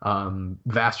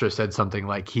 Vastra said something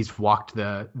like he's walked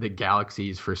the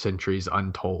galaxies for centuries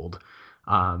untold.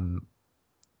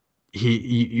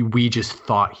 We just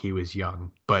thought he was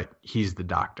young, but he's the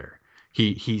Doctor.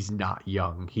 He's not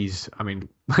young. He's, I mean,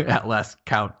 at last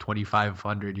count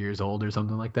 2,500 years old or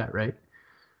something like that, right?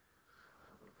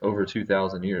 Over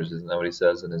 2,000 years, isn't that what he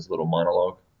says in his little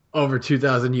monologue? Over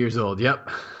 2,000 years old, yep.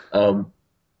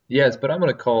 Yes, but I'm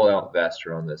going to call out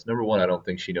Vastra on this. Number one, I don't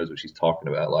think she knows what she's talking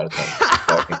about a lot of times when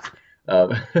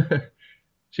she's talking.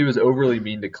 She was overly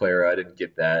mean to Clara. I didn't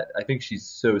get that. I think she's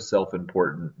so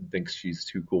self-important and thinks she's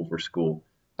too cool for school.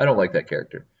 I don't like that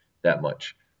character that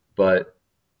much. But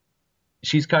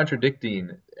she's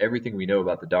contradicting everything we know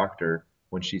about the Doctor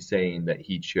when she's saying that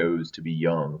he chose to be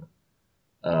young,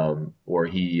 or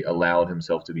he allowed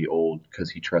himself to be old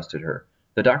because he trusted her.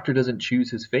 The Doctor doesn't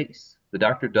choose his face. The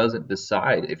Doctor doesn't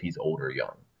decide if he's old or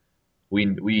young.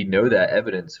 We know that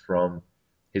evidence from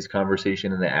his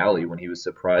conversation in the alley when he was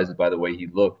surprised by the way he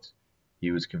looked.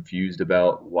 He was confused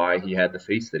about why he had the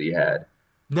face that he had.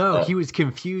 No, he was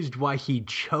confused why he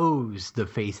chose the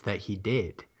face that he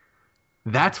did.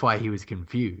 That's why he was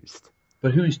confused.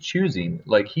 But who's choosing?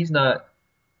 Like, he's not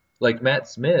like Matt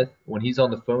Smith when he's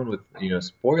on the phone with,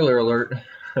 spoiler alert.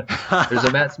 There's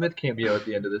a Matt Smith cameo at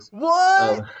the end of this.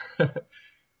 What?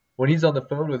 When he's on the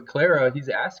phone with Clara, he's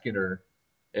asking her,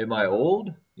 am I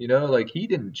old? Like, he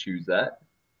didn't choose that.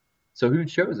 So who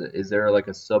chose it? Is there like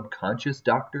a subconscious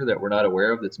Doctor that we're not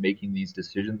aware of that's making these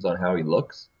decisions on how he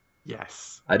looks?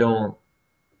 Yes. I don't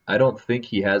think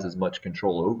he has as much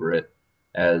control over it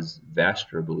as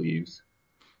Vastra believes.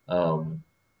 I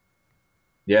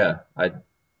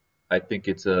think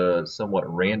it's a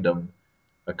somewhat random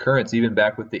occurrence. Even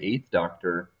back with the Eighth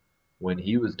Doctor, when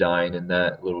he was dying in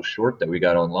that little short that we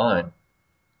got online,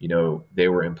 they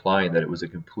were implying that it was a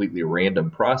completely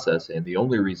random process, and the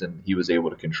only reason he was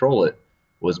able to control it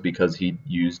was because he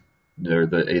used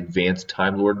the advanced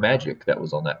Time Lord magic that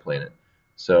was on that planet.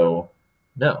 So,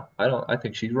 no, I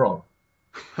think she's wrong.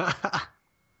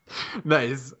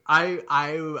 Nice.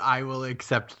 I will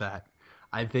accept that.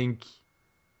 I think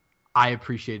I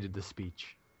appreciated the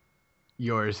speech.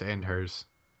 Yours and hers.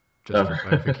 Just for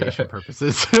clarification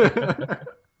purposes.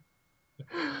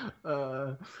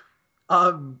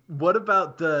 What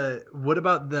about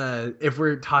the if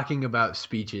we're talking about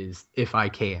speeches, if I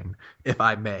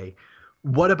may,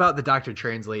 what about the Doctor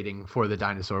translating for the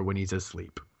dinosaur when he's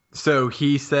asleep? So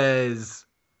he says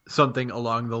something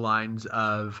along the lines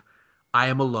of, I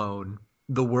am alone.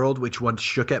 The world which once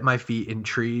shook at my feet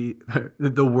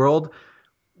the world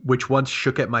which once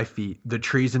shook at my feet, the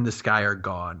trees in the sky are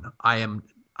gone. I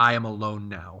am alone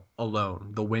now,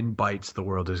 alone. The wind bites, the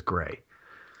world is gray.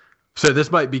 So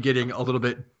this might be getting a little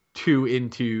bit too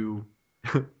into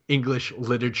English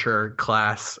literature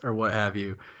class or what have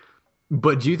you.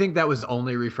 But do you think that was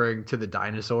only referring to the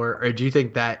dinosaur, or do you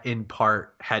think that in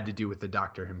part had to do with the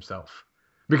Doctor himself?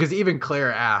 Because even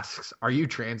Claire asks, are you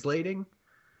translating?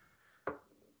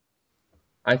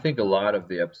 I think a lot of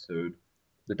the episode,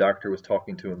 the Doctor was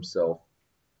talking to himself,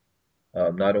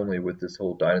 not only with this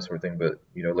whole dinosaur thing, but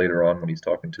later on when he's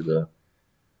talking to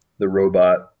the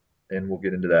robot, and we'll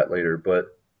get into that later.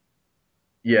 But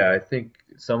yeah, I think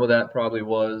some of that probably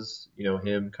was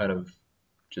him kind of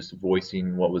just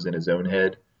voicing what was in his own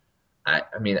head. I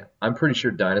mean, I'm pretty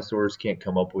sure dinosaurs can't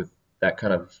come up with that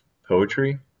kind of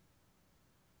poetry.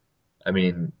 I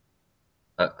mean,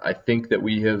 I think that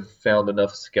we have found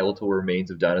enough skeletal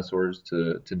remains of dinosaurs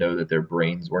to know that their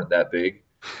brains weren't that big.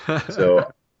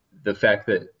 So the fact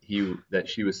that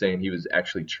she was saying he was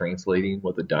actually translating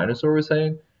what the dinosaur was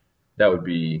saying, that would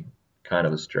be kind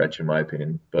of a stretch in my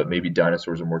opinion. But maybe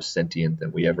dinosaurs are more sentient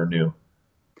than we ever knew.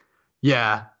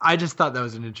 Yeah, I just thought that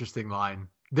was an interesting line.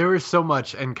 There was so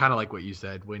much, and kind of like what you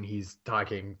said when he's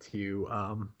talking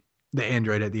to the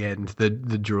android at the end, the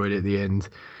droid at the end,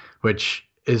 which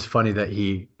is funny that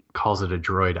he calls it a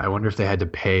droid. I wonder if they had to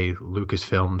pay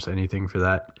Lucasfilms anything for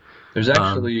that. There's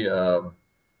actually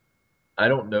I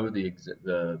don't know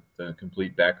the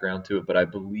complete background to it, but I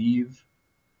believe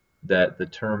that the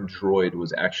term droid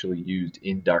was actually used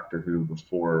in Doctor Who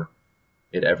before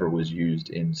it ever was used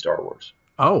in Star Wars.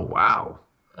 Oh, wow.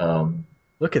 Um,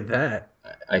 Look at that.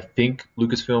 I think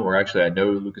Lucasfilm, or actually I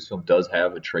know Lucasfilm does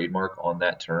have a trademark on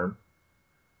that term,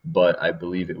 but I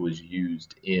believe it was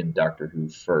used in Doctor Who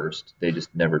first. They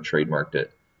just never trademarked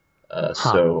it. Huh.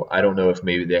 So I don't know if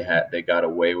maybe they got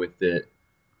away with it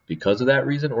because of that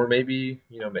reason, or maybe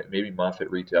maybe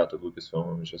Moffat reached out to Lucasfilm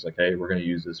and was just like, hey, we're going to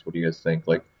use this. What do you guys think?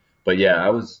 Like, but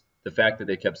yeah, the fact that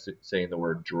they kept saying the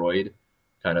word droid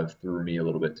kind of threw me a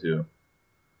little bit too,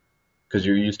 because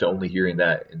you're used to only hearing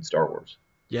that in Star Wars.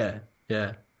 Yeah.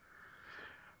 Yeah.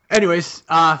 Anyways,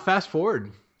 fast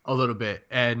forward a little bit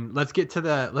and let's get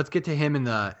to him in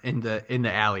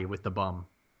the alley with the bum.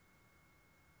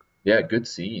 Yeah, good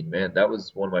scene, man. That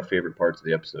was one of my favorite parts of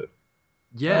the episode. Um,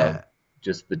 Yeah.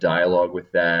 just the dialogue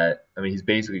with that. I mean, he's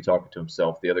basically talking to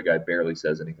himself. The other guy barely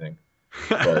says anything,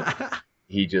 but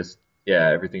he just, yeah,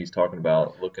 everything he's talking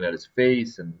about, looking at his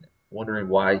face and wondering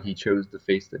why he chose the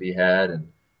face that he had,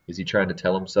 and is he trying to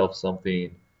tell himself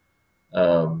something?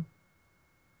 Um,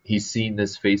 he's seen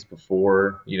this face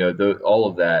before. All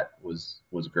of that was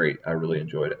great. I really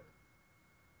enjoyed it.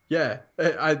 Yeah,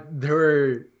 I there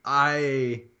were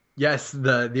I yes,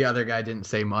 the other guy didn't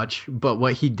say much, but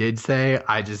what he did say,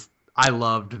 I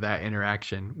loved that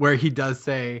interaction where he does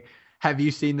say, "Have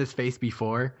you seen this face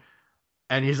before?"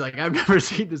 And he's like, "I've never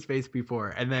seen this face before."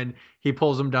 And then he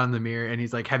pulls him down the mirror and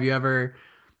he's like, "Have you ever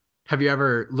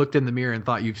looked in the mirror and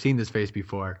thought you've seen this face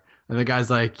before?" And the guy's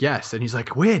like, "Yes." And he's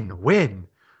like, "When? When?"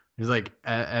 He's like,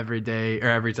 Every day or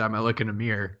every time I look in a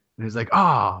mirror." And he's like,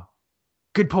 "Ah,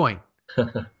 good point,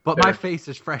 but my Fair. face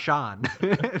is fresh on."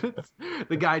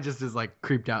 The guy just is like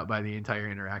creeped out by the entire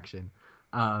interaction.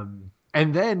 And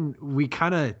then we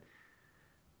kind of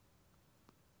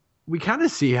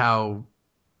see how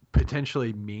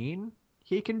potentially mean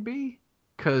he can be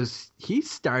because he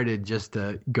started just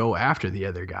to go after the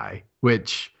other guy,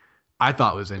 which I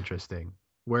thought was interesting.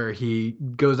 Where he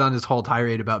goes on his whole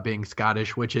tirade about being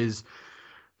Scottish, which is,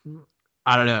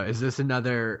 I don't know, is this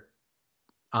another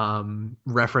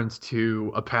reference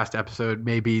to a past episode,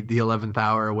 maybe the 11th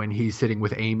hour when he's sitting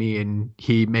with Amy and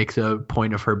he makes a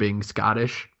point of her being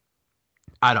Scottish?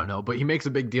 I don't know, but he makes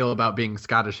a big deal about being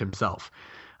Scottish himself.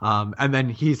 And then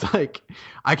he's like,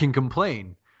 I can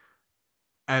complain.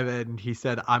 And then he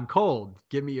said, I'm cold.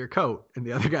 Give me your coat. And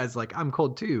the other guy's like, I'm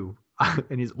cold too.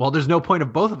 And he's, well, there's no point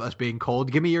of both of us being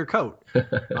cold. Give me your coat.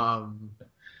 Um,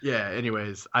 yeah.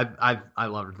 Anyways, I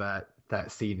loved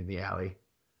that scene in the alley.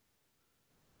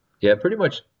 Yeah, pretty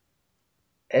much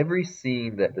every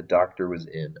scene that the Doctor was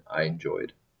in, I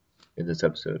enjoyed in this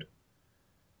episode.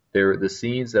 The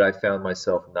scenes that I found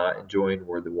myself not enjoying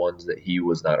were the ones that he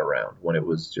was not around. When it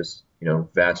was just,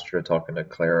 Vastra talking to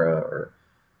Clara, or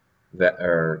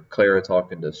Clara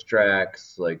talking to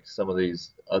Strax, like some of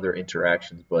these other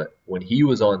interactions. But when he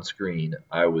was on screen,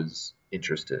 I was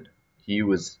interested. He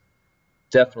was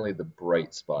definitely the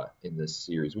bright spot in this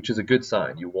series, which is a good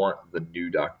sign. You want the new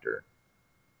Doctor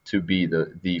to be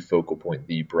the focal point,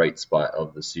 the bright spot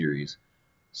of the series.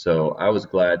 So I was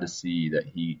glad to see that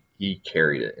he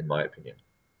carried it, in my opinion.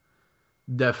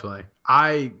 Definitely.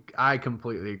 I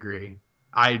completely agree.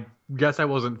 I guess I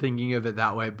wasn't thinking of it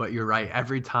that way, but you're right.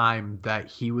 Every time that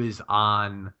he was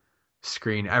on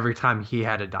screen, every time he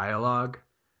had a dialogue,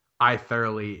 I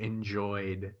thoroughly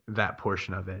enjoyed that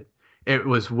portion of it. It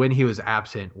was when he was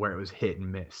absent where it was hit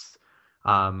and miss.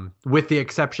 With the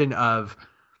exception of,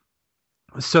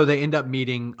 so they end up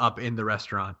meeting up in the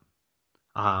restaurant,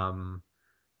 um,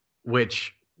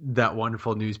 which that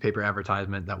wonderful newspaper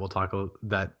advertisement that we'll talk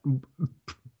that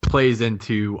plays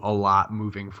into a lot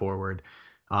moving forward.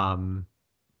 Um,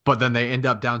 but then they end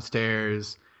up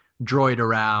downstairs, droid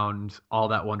around, all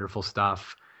that wonderful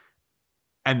stuff.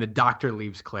 And the doctor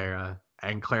leaves Clara,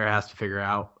 and Clara has to figure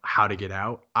out how to get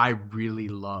out. I really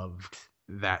loved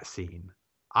that scene.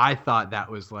 I thought that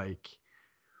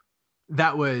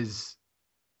was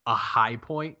a high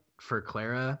point for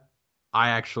Clara. I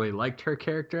actually liked her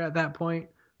character at that point.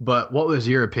 But what was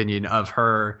your opinion of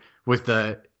her with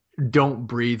the don't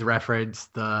breathe reference,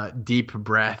 the deep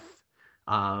breath,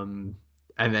 um,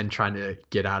 and then trying to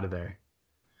get out of there?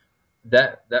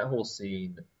 That whole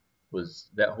scene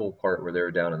that whole part where they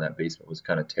were down in that basement was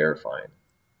kind of terrifying.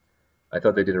 I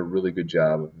thought they did a really good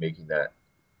job of making that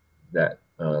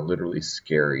literally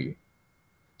scary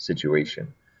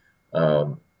situation.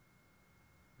 Um,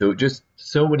 though just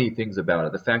so many things about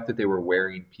it. The fact that they were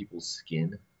wearing people's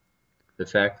skin, the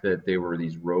fact that they were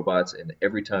these robots, and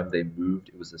every time they moved,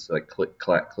 it was this like click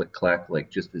clack, like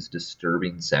just this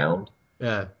disturbing sound.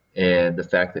 Yeah. And the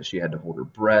fact that she had to hold her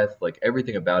breath, like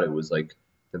everything about it was like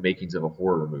the makings of a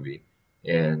horror movie,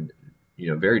 and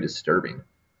very disturbing.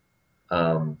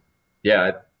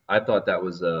 Yeah, I thought that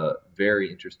was a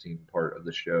very interesting part of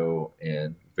the show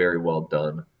and very well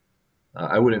done.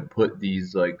 I wouldn't put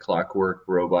these like clockwork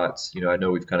robots. I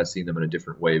know we've kind of seen them in a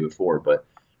different way before, but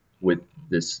with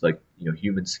this like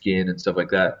human skin and stuff like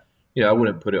that, I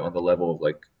wouldn't put it on the level of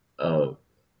like uh,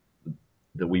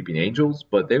 the Weeping Angels,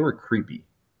 but they were creepy,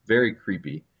 very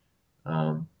creepy.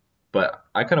 But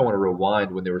I kind of want to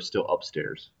rewind when they were still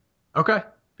upstairs Okay.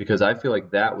 because I feel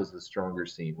like that was the stronger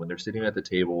scene when they're sitting at the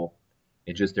table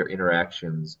and just their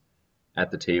interactions at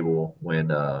the table when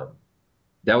that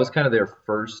was kind of their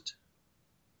first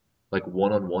like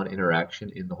one-on-one interaction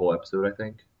in the whole episode, I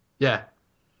think. Yeah.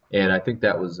 And I think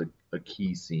that was a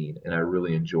key scene, and I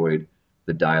really enjoyed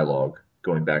the dialogue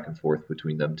going back and forth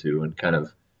between them two, and kind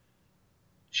of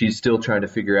she's still trying to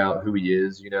figure out who he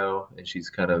is, and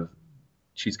she's kind of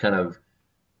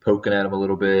poking at him a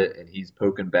little bit, and he's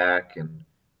poking back, and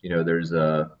there's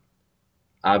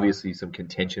obviously some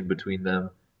contention between them.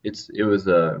 It was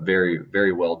a very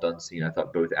very well done scene. I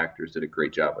thought both actors did a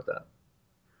great job with that.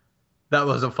 That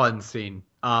was a fun scene.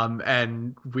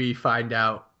 And we find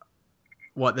out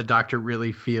what the Doctor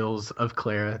really feels of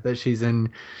Clara, that she's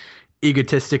an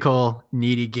egotistical,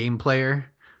 needy game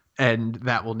player, and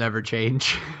that will never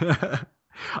change.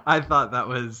 I thought that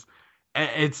was,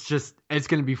 it's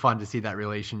going to be fun to see that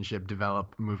relationship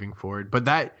develop moving forward.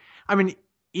 But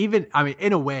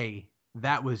in a way,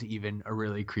 that was even a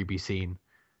really creepy scene,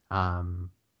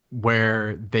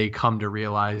 where they come to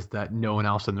realize that no one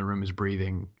else in the room is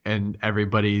breathing and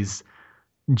everybody's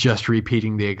just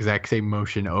repeating the exact same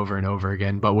motion over and over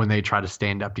again. But when they try to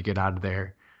stand up to get out of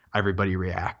there, everybody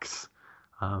reacts.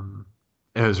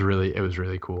 It was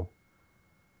really cool.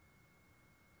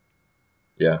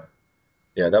 Yeah,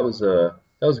 yeah, that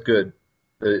was good.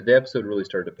 The episode really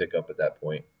started to pick up at that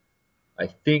point. I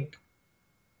think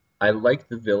I liked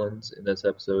the villains in this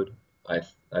episode. I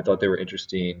thought they were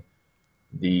interesting.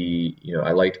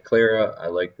 I liked Clara. I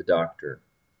liked the Doctor.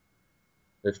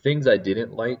 The things I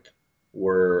didn't like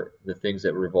were the things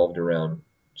that revolved around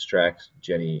Strax,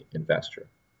 Jenny, and Vastra.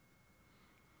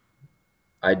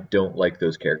 I don't like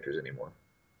those characters anymore.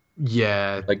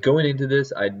 Yeah. Like going into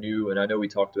this, I knew, and I know we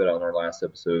talked about it on our last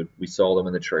episode. We saw them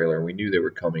in the trailer, and we knew they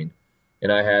were coming,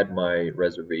 and I had my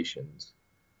reservations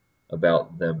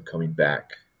about them coming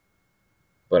back.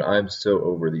 But I'm so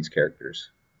over these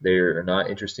characters. They're not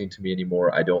interesting to me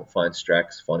anymore. I don't find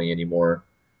Strax funny anymore.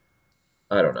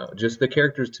 I don't know. Just the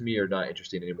characters to me are not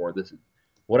interesting anymore. This is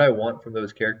what I want from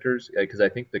those characters because I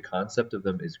think the concept of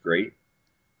them is great.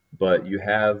 But you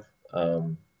have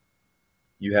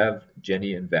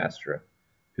Jenny and Vastra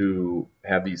who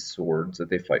have these swords that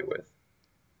they fight with,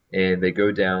 and they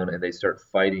go down and they start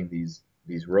fighting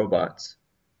these robots.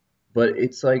 But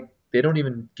it's like they don't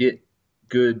even get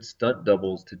good stunt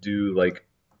doubles to do like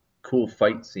cool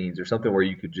fight scenes or something where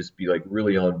you could just be like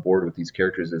really on board with these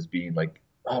characters as being like,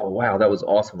 oh wow, that was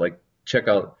awesome. Like check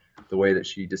out the way that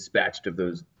she dispatched of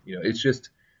those. It's just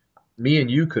me and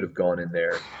you could have gone in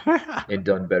there and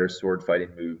done better sword fighting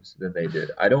moves than they did.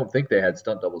 I don't think they had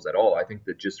stunt doubles at all. I think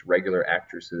that just regular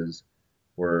actresses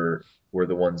were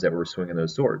the ones that were swinging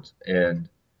those swords. And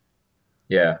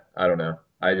yeah, I don't know.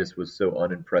 I just was so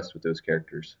unimpressed with those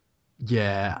characters.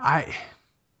 Yeah,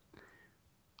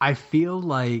 I feel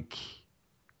like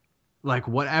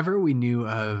whatever we knew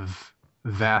of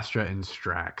Vastra and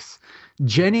Strax,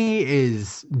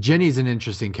 Jenny's an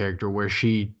interesting character where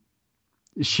she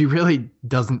really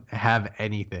doesn't have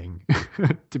anything,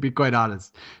 to be quite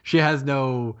honest. She has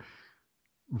no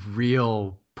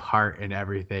real part in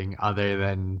everything other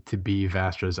than to be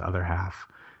Vastra's other half.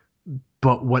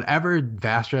 But whatever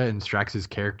Vastra and Strax's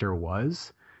character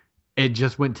was, it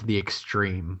just went to the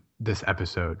extreme this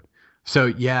episode. So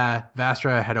yeah,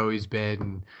 Vastra had always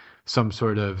been some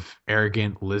sort of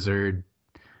arrogant lizard,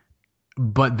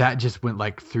 but that just went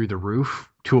like through the roof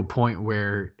to a point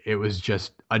where it was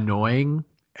just annoying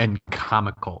and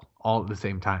comical all at the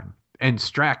same time. And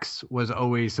Strax was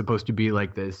always supposed to be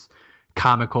like this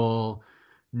comical,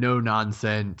 no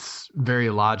nonsense,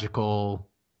 very logical,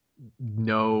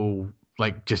 no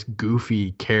like just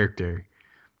goofy character.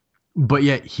 But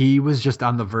yet he was just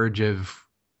on the verge of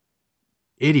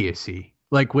idiocy.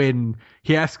 Like when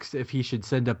he asks if he should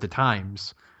send up the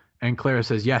Times and Clara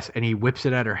says yes, and he whips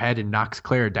it at her head and knocks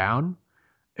Clara down.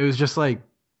 It was just like,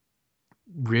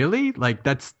 really? Like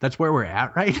that's where we're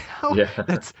at right now? Yeah.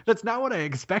 That's not what I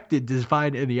expected to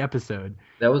find in the episode.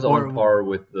 That was on par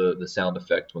with the sound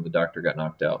effect when the Doctor got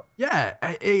knocked out. Yeah,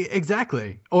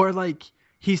 exactly. Or like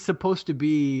he's supposed to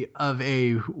be of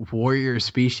a warrior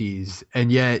species,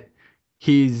 and yet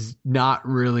he's not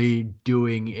really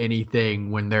doing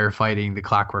anything when they're fighting the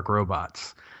Clockwork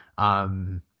Robots.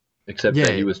 Except Yeah.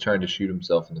 that he was trying to shoot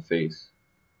himself in the face.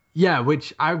 Yeah,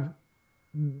 which I'm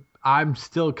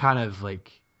still kind of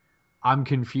like, I'm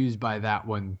confused by that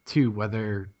one too,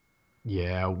 whether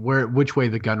which way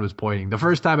the gun was pointing. The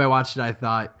first time I watched it, I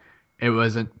thought it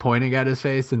wasn't pointing at his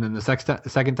face, and then the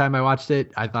second time I watched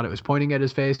it, I thought it was pointing at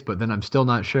his face, but then I'm still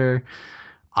not sure.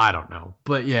 I don't know.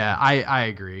 But yeah, I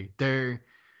agree.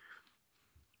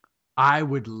 I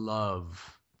would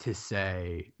love to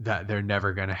say that they're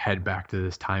never going to head back to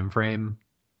this time frame.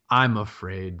 I'm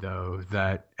afraid, though,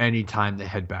 that anytime they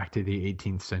head back to the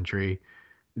 18th century,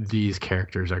 these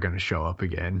characters are going to show up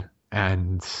again.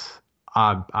 And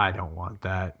I don't want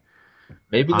that.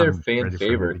 Maybe they're I'm fan ready for it to be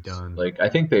favorites. done. Like, I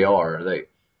think they are.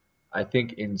 Like, I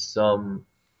think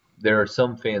there are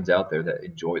some fans out there that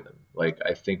enjoy them. Like,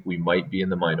 I think we might be in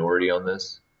the minority on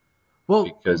this Well,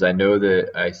 because I know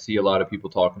that I see a lot of people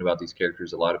talking about these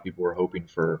characters. A lot of people were hoping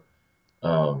for,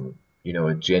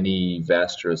 a Jenny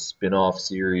Vastra spin-off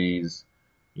series.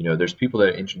 There's people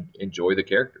that enjoy the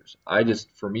characters.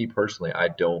 For me personally,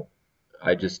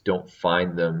 I just don't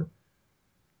find them,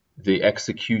 the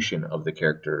execution of the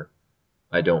character,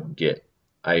 I don't get.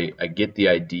 I get the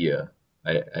idea.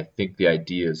 I think the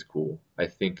idea is cool. I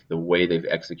think the way they've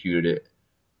executed it,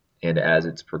 and as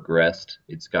it's progressed,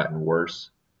 it's gotten worse.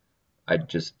 I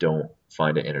just don't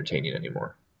find it entertaining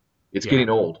anymore. It's Yeah. getting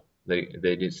old.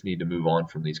 They just need to move on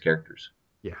from these characters.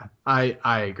 yeah, I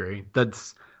agree.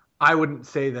 I wouldn't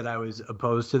say that I was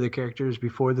opposed to the characters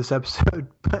before this episode,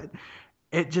 but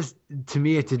to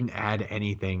me, it didn't add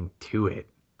anything to it.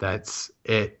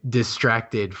 It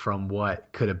distracted from what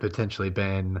could have potentially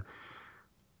been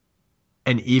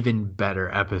an even better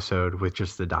episode with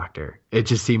just the Doctor. It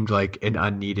just seemed like an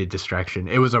unneeded distraction.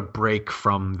 It was a break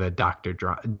from the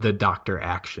Doctor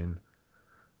action.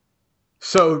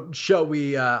 So shall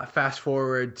we fast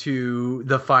forward to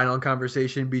the final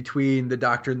conversation between the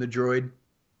Doctor and the droid?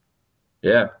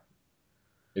 Yeah,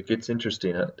 it gets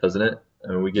interesting, doesn't it?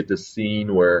 I mean, we get this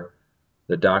scene where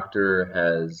the Doctor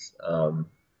has,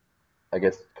 I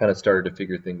guess, kind of started to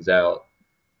figure things out,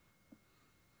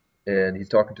 and he's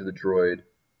talking to the droid,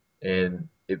 and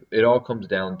it all comes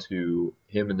down to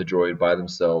him and the droid by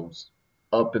themselves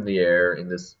up in the air in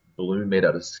this balloon made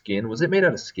out of skin. Was it made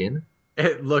out of skin?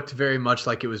 It looked very much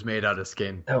like it was made out of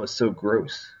skin. That was so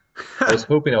gross. I was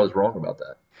hoping I was wrong about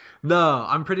that. No,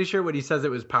 I'm pretty sure when he says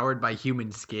it was powered by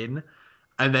human skin,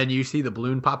 and then you see the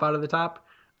balloon pop out of the top,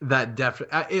 that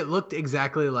definitely, it looked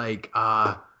exactly like,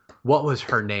 what was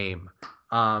her name?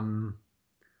 From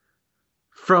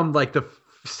like the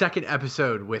second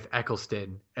episode with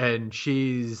Eccleston, and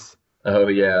she's Oh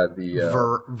yeah,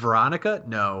 the Veronica?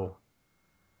 No.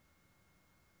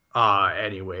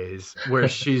 Anyways, where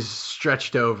she's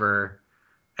stretched over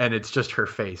and it's just her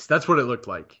face. That's what it looked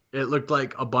like. It looked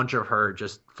like a bunch of her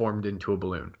just formed into a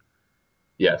balloon.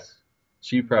 yes,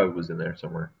 she probably was in there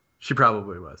somewhere. She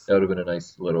probably was. That would have been a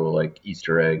nice little like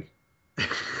Easter egg.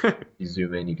 You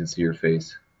zoom in, you can see her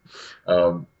face.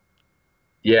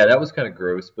 Yeah, that was kind of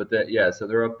gross, but so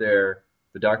they're up there.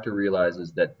 The Doctor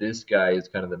realizes that this guy is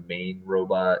kind of the main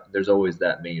robot. There's always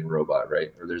that main robot,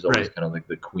 right? Or there's always Right. kind of like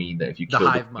the queen that if you The kill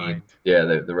the hive queen, mind. yeah,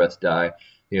 the rest die.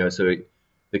 So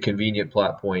the convenient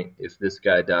plot point: if this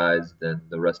guy dies, then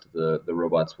the rest of the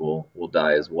robots will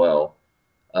die as well.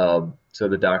 So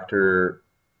the Doctor,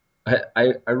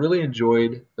 I really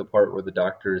enjoyed the part where the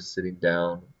Doctor is sitting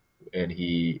down and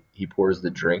he pours the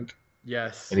drink.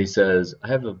 Yes. And he says, "I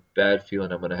have a bad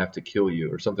feeling I'm going to have to kill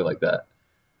you," or something like that.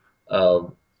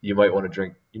 You might want to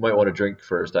drink. You might want to drink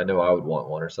first. I know I would want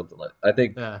one, or something like. I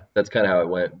think Yeah. that's kind of how it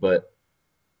went. But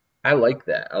I like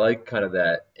that. I like kind of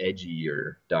that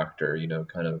edgier Doctor.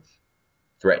 Kind of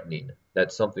threatening.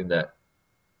 That's something that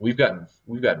we've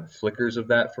gotten flickers of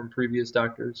that from previous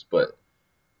Doctors, but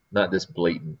not this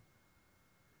blatant.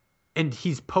 And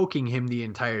he's poking him the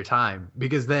entire time,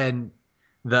 because then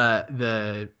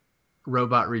the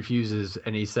robot refuses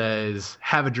and he says,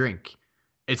 "Have a drink.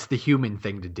 It's the human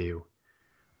thing to do."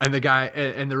 And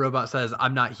the robot says,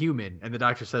 "I'm not human." And the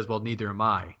Doctor says, "Well, neither am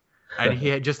I." And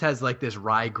he just has like this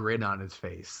wry grin on his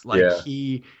face. Like Yeah.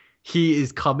 he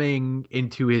is coming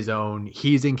into his own.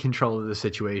 He's in control of the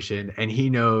situation and he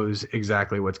knows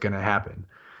exactly what's going to happen.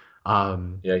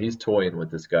 Yeah, he's toying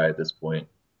with this guy at this point.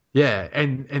 Yeah,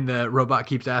 and the robot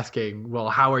keeps asking, "Well,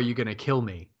 how are you going to kill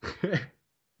me?"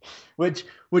 Which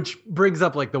brings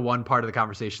up like the one part of the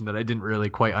conversation that I didn't really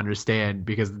quite understand,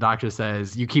 because the Doctor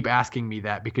says, "You keep asking me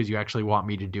that because you actually want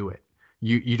me to do it.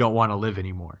 You don't want to live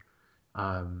anymore."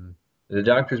 The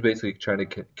doctor's basically trying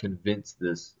to convince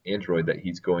this android that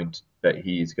he's going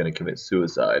to commit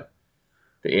suicide.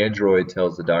 The android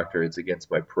tells the doctor it's against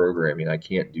my programming. I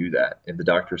can't do that. And the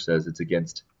doctor says it's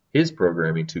against his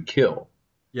programming to kill.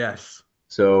 Yes.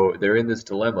 So they're in this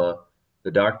dilemma.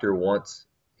 The doctor wants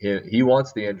he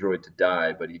wants the android to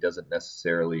die, but he doesn't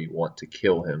necessarily want to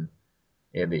kill him.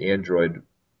 And the android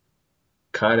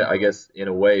kind of, I guess, in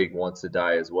a way, wants to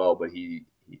die as well, but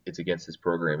it's against his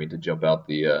programming to jump out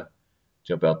the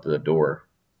door.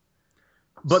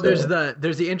 But there's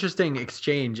the interesting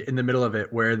exchange in the middle of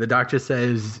it where the doctor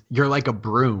says, "You're like a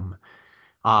broom."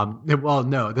 Well,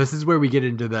 no, this is where we get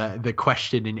into the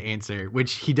question and answer,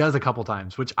 which he does a couple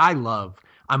times, which I love.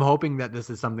 I'm hoping that this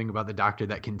is something about the doctor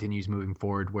that continues moving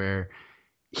forward, where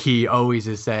he always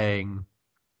is saying,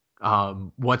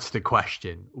 what's the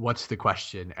question? What's the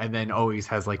question? And then always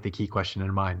has like the key question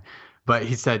in mind. But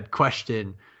he said,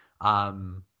 question,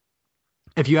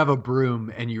 if you have a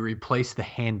broom and you replace the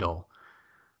handle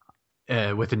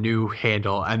with a new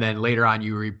handle, and then later on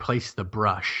you replace the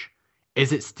brush,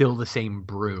 is it still the same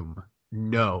broom?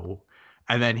 No.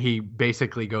 And then he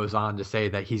basically goes on to say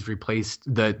that he's replaced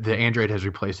the android has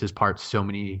replaced his parts so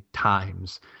many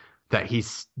times that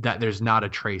there's not a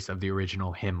trace of the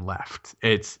original him left.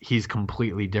 He's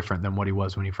completely different than what he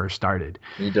was when he first started.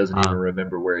 And he doesn't even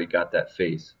remember where he got that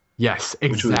face. Yes,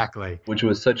 exactly. Which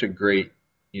was such a great,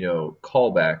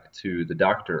 callback to the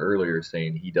doctor earlier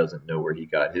saying he doesn't know where he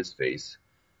got his face.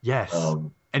 Yes.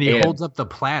 And he holds up the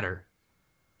platter.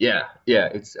 Yeah.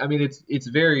 It's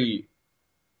very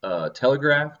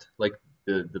telegraphed, like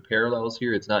the parallels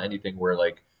here. It's not anything where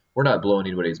like we're not blowing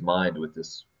anybody's mind with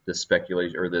this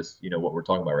speculation or this, what we're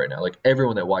talking about right now. Like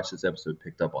everyone that watched this episode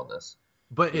picked up on this.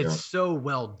 But it's so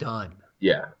well done.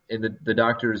 Yeah. And the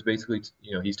doctor is basically,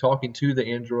 he's talking to the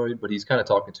android, but he's kind of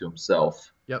talking to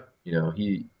himself. Yep.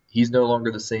 He's no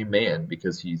longer the same man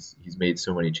because he's made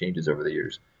so many changes over the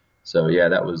years. So yeah,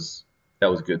 that was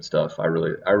good stuff. I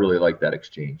really like that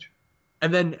exchange.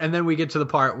 And then we get to the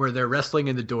part where they're wrestling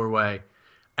in the doorway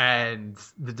and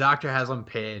the doctor has them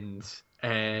pinned.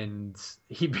 And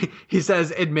he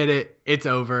says, admit it, it's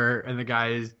over. And the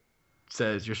guy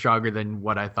says, you're stronger than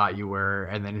what I thought you were.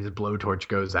 And then his blowtorch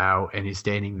goes out and he's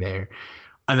standing there.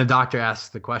 And the doctor asks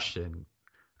the question,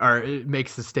 or it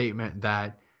makes the statement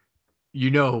that,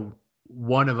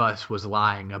 one of us was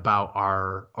lying about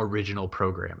our original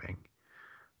programming.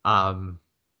 And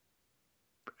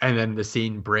then the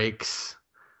scene breaks.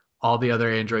 All the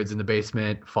other androids in the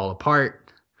basement fall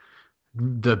apart.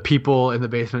 The people in the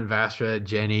basement, Vastra,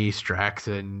 Jenny, Strax,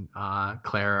 and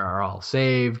Clara are all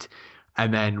saved.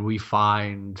 And then we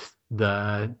find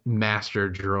the master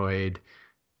droid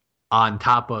on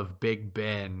top of Big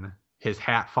Ben, his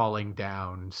hat falling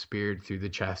down, speared through the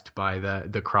chest by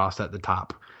the cross at the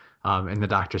top. And the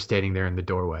doctor standing there in the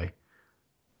doorway.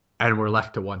 And we're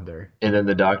left to wonder. And then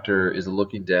the doctor is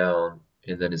looking down,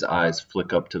 and then his eyes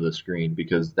flick up to the screen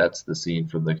because that's the scene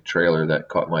from the trailer that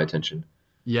caught my attention.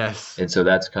 Yes. And so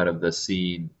that's kind of the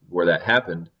scene where that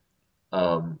happened.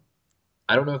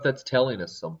 I don't know if that's telling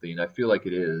us something. I feel like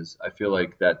it is. I feel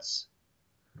like that's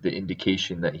the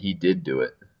indication that he did do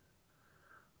it.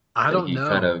 I don't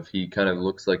know. He kind of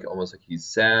looks like almost like he's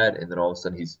sad, and then all of a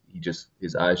sudden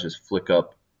his eyes just flick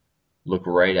up, look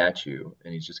right at you,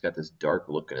 and he's just got this dark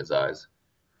look in his eyes.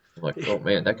 I'm like, oh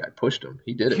man, that guy pushed him.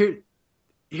 He did it.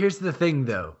 Here's the thing,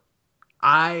 though.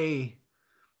 I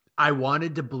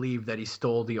wanted to believe that he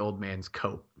stole the old man's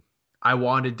coat. I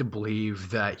wanted to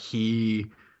believe that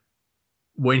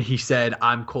when he said,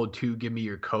 I'm cold too, give me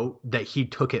your coat, that he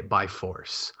took it by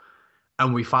force.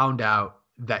 And we found out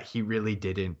that he really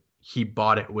didn't. He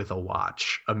bought it with a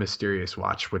watch, a mysterious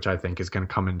watch, which I think is going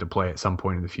to come into play at some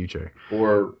point in the future.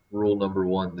 Or rule number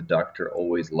 1, the doctor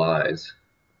always lies.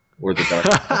 Or the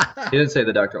doctor, he didn't say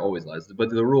the doctor always lies, but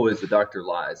the rule is the doctor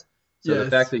lies. So yes.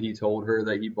 The fact that he told her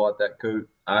that he bought that coat,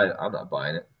 I'm not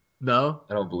buying it. No?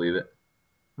 I don't believe it.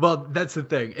 Well, that's the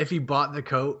thing. If he bought the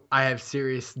coat, I have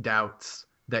serious doubts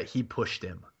that he pushed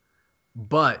him.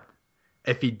 But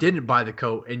if he didn't buy the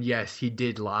coat, and yes, he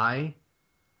did lie,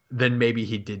 then maybe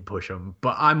he did push him.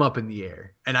 But I'm up in the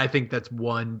air. And I think that's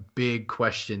one big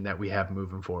question that we have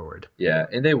moving forward. Yeah,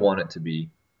 and they want it to be.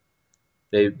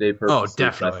 They purposely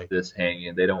left this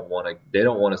hanging. They don't want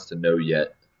us to know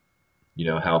yet,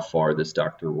 how far this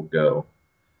doctor will go.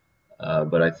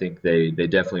 But I think they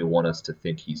definitely want us to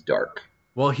think he's dark.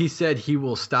 Well, he said he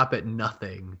will stop at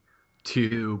nothing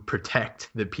to protect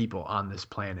the people on this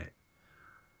planet.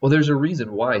 Well, there's a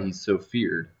reason why he's so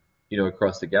feared,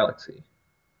 across the galaxy.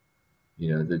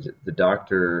 The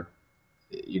doctor,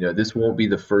 this won't be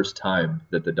the first time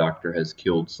that the doctor has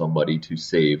killed somebody to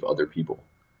save other people.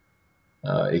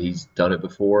 He's done it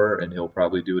before, and he'll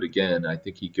probably do it again. I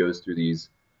think he goes through these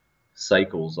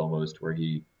cycles almost where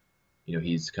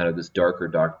he's kind of this darker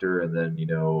doctor, and then,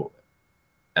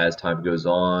 as time goes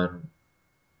on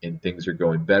and things are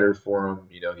going better for him,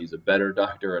 he's a better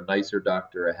doctor, a nicer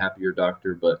doctor, a happier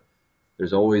doctor, but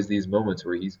there's always these moments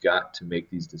where he's got to make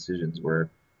these decisions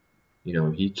where,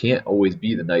 he can't always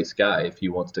be the nice guy if he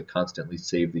wants to constantly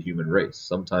save the human race.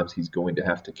 Sometimes he's going to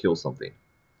have to kill something.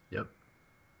 Yep.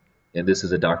 And this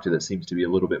is a doctor that seems to be a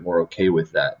little bit more okay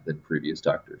with that than previous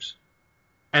doctors.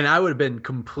 And I would have been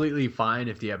completely fine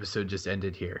if the episode just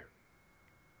ended here.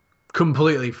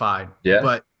 Completely fine. Yeah.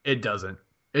 But it doesn't.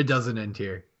 It doesn't end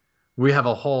here. We have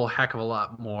a whole heck of a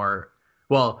lot more.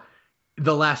 Well,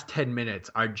 the last 10 minutes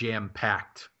are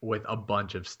jam-packed with a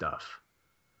bunch of stuff.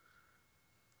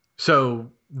 So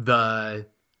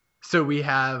we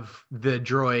have the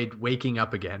droid waking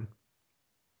up again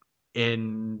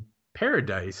in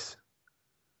paradise.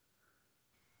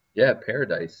 Yeah,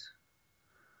 paradise.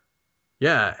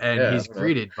 Yeah, and Yeah, he's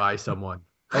greeted by someone.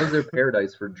 How is there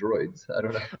paradise for droids? I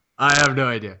don't know. I have no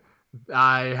idea.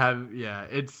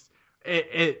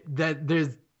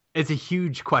 It's a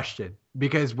huge question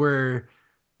because we're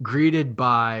greeted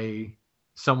by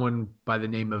someone by the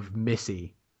name of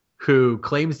Missy, who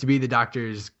claims to be the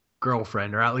doctor's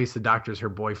girlfriend, or at least the doctor's her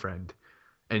boyfriend.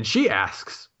 And she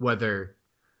asks whether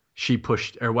he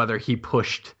pushed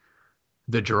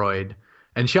the droid.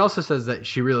 And she also says that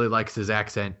she really likes his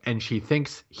accent and she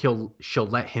thinks she'll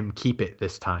let him keep it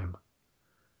this time.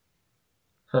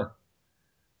 Huh.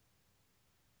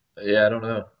 Yeah, I don't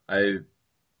know. I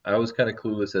was kind of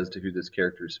clueless as to who this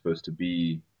character is supposed to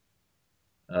be.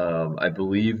 I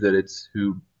believe that it's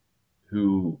who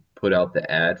put out the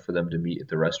ad for them to meet at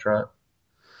the restaurant.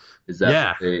 Is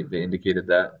that they indicated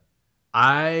that?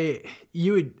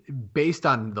 Based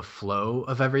on the flow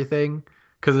of everything,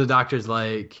 because the doctor's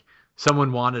like,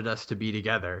 someone wanted us to be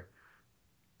together.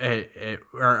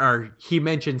 Or he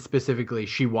mentioned specifically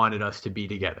she wanted us to be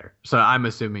together. So I'm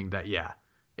assuming that,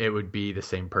 it would be the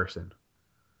same person.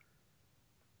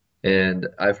 And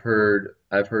I've heard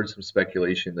some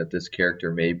speculation that this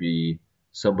character may be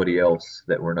somebody else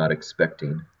that we're not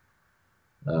expecting.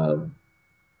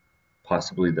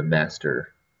 Possibly the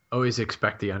Master. Always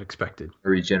expect the unexpected. A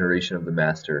regeneration of the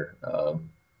Master.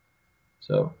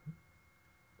 So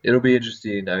it'll be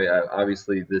interesting.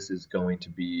 Obviously, this is going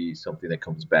to be something that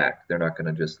comes back. They're not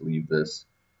going to just leave this.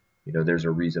 There's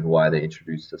a reason why they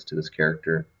introduced us to this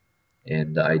character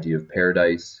and the idea of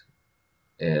paradise.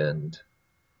 And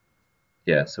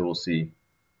yeah, so we'll see.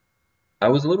 I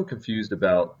was a little confused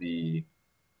about the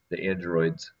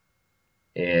androids,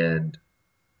 and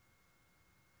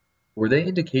were they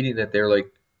indicating that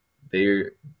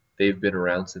they've been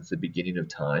around since the beginning of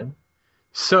time?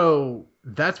 So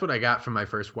that's what I got from my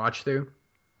first watch through.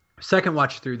 Second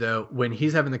watch through, though, when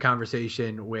he's having the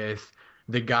conversation with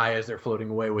the guy as they're floating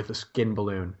away with a skin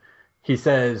balloon, he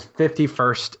says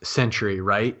 51st century,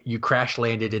 right? You crash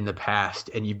landed in the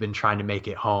past and you've been trying to make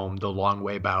it home the long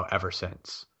way about ever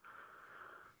since.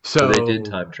 So they did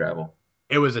time travel.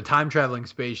 It was a time traveling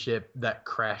spaceship that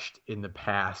crashed in the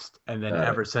past. And then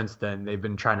ever since then, they've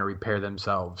been trying to repair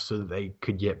themselves so that they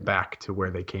could get back to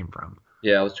where they came from.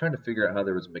 Yeah, I was trying to figure out how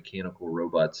there was mechanical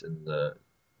robots in the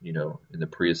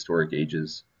prehistoric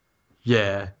ages.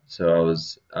 Yeah. So I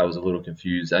was a little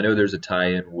confused. I know there's a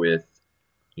tie-in with,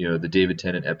 the David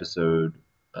Tennant episode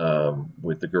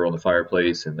with the girl in the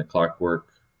fireplace and the clockwork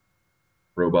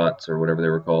robots or whatever they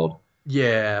were called.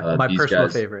 Yeah, my personal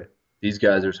favorite. These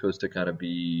guys are supposed to kind of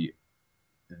be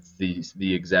the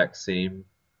exact same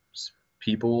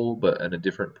people, but at a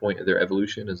different point of their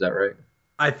evolution. Is that right?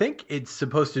 I think it's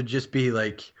supposed to just be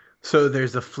like, so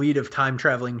there's a fleet of time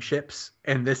traveling ships,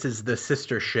 and this is the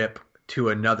sister ship to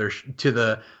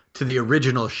the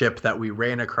original ship that we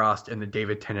ran across in the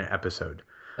David Tennant episode.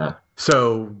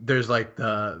 So there's like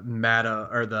the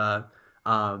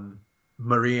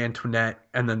Marie Antoinette,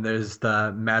 and then there's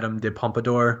the Madame de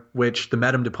Pompadour, which the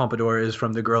Madame de Pompadour is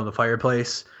from The Girl in the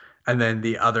Fireplace, and then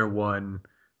the other one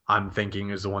I'm thinking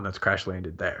is the one that's crash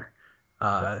landed there.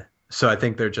 So I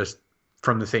think they're just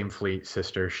from the same fleet,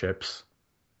 sister ships.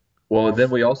 Well,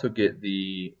 then we also get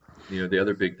the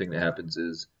other big thing that happens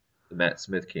is the Matt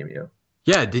Smith cameo.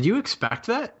 Yeah, did you expect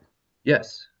that?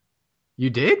 Yes.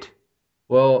 You did?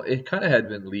 Well, it kind of had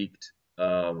been leaked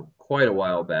quite a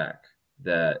while back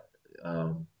that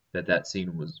that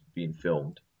scene was being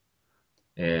filmed.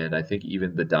 And I think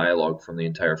even the dialogue from the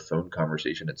entire phone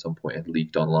conversation at some point had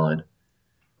leaked online.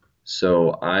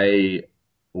 So I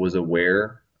was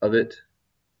aware of it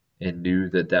and knew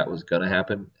that was going to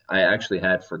happen. I actually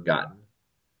had forgotten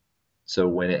So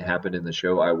when it happened in the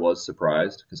show, I was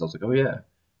surprised because I was like, oh yeah.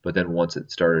 But then once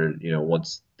it started,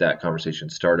 once that conversation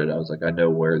started, I was like, I know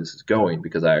where this is going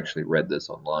because I actually read this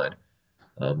online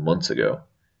months ago.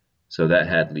 So that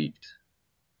had leaked.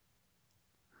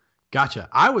 Gotcha.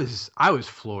 I was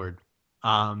floored.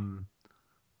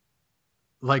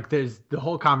 Like there's the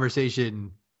whole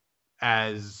conversation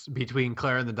as between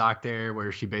Claire and the doctor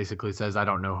where she basically says, I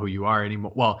don't know who you are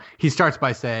anymore. Well, he starts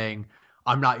by saying,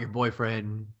 I'm not your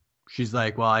boyfriend. She's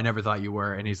like, well, I never thought you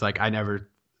were. And he's like, I never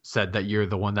said that you're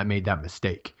the one that made that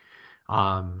mistake.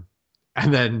 And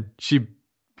then he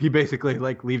basically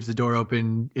like leaves the door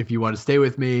open. If you want to stay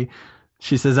with me,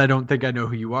 she says, I don't think I know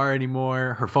who you are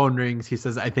anymore. Her phone rings. He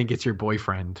says, I think it's your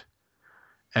boyfriend.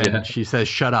 And Yeah. she says,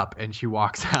 shut up. And she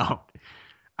walks out.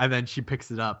 And then she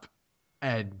picks it up.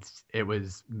 And it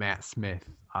was Matt Smith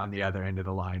on the other end of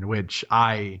the line, which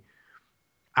I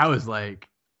was like,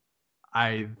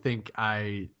 I think I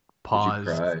Did you paused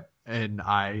cry? and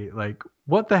I like,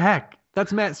 what the heck?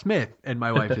 That's Matt Smith. And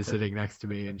my wife is sitting next to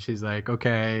me and she's like,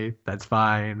 okay, that's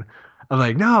fine. I'm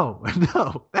like, no,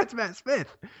 no, that's Matt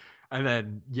Smith. And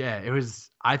then, yeah,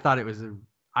 I thought it was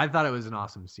an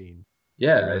awesome scene.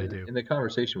 Yeah, I really do. and the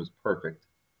conversation was perfect.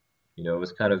 It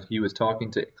was kind of he was talking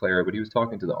to Clara, but he was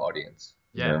talking to the audience.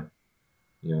 Yeah.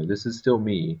 This is still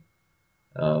me.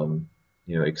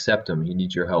 Accept him. He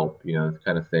needs your help.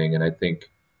 Kind of thing. And I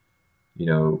think,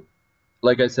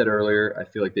 like I said earlier, I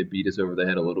feel like they beat us over the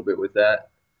head a little bit with that.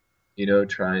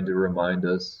 Trying to remind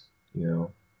us,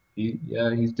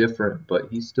 he's different, but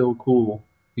he's still cool.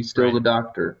 He's still Right. the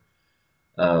doctor.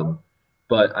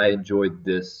 But I enjoyed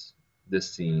this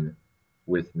scene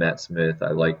with Matt Smith.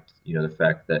 I liked, the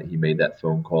fact that he made that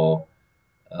phone call.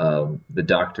 The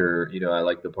doctor, I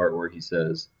like the part where he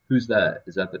says, "Who's that?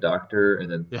 Is that the doctor?"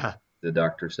 And then Yeah. the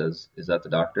doctor says, "Is that the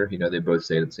doctor?" They both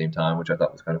say it at the same time, which I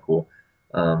thought was kind of cool.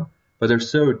 But they're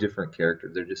so different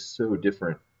characters. They're just so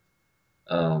different.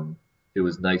 It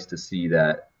was nice to see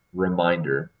that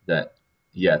reminder that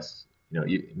yes,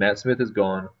 Matt Smith is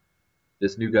gone.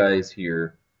 This new guy is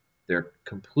here. They're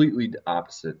completely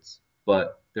opposites,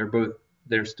 but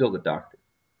they're still the doctor.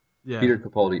 Yeah. Peter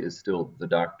Capaldi is still the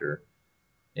doctor,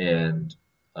 and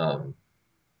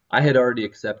I had already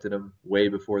accepted him way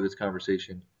before this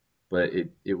conversation, but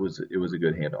it was a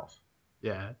good handoff.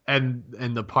 Yeah. And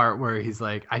the part where he's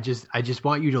like, I just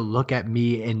want you to look at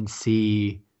me and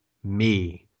see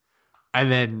me. And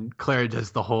then Claire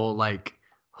does the whole like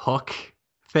Hook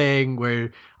thing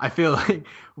where I feel like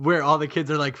where all the kids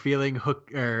are like feeling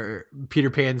Hook or Peter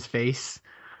Pan's face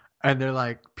and they're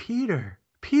like, Peter,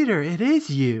 it is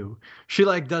you. She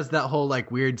like does that whole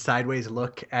like weird sideways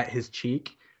look at his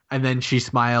cheek and then she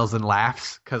smiles and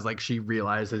laughs because like she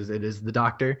realizes it is the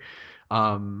doctor.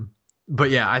 But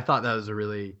yeah, I thought that was a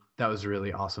really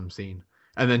awesome scene.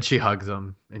 And then she hugs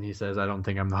him and he says, I don't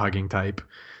think I'm the hugging type.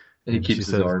 And he And keeps she his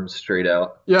says- arms straight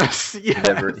out. Yes, He yes.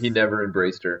 never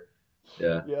embraced her.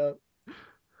 Yeah. Yeah.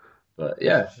 But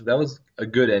yeah, that was a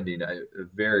good ending. A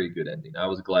very good ending. I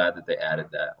was glad that they added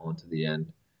that onto the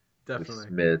end with Definitely.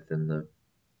 Smith and the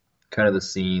kind of the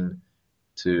scene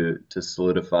to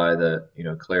solidify that,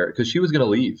 Claire, because she was going to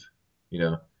leave.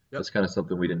 That's kind of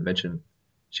something we didn't mention.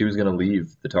 She was going to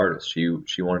leave the TARDIS.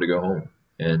 She wanted to go home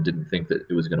and didn't think that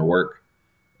it was going to work.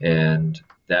 And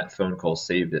that phone call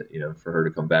saved it, for her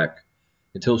to come back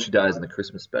until she dies in the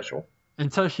Christmas special.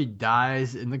 Until she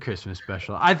dies in the Christmas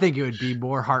special. I think it would be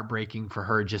more heartbreaking for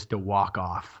her just to walk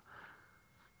off.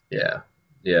 Yeah.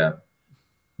 Yeah.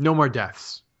 No more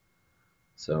deaths.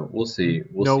 So we'll see.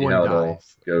 We'll No see one how it all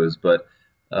dies. goes. But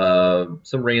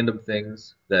some random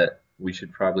things that we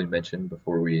should probably mention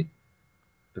before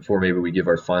maybe we give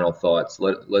our final thoughts.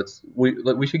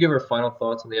 We should give our final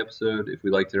thoughts on the episode if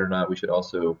we liked it or not. We should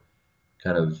also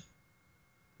kind of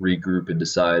regroup and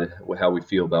decide how we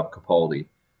feel about Capaldi.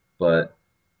 But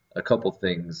a couple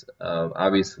things.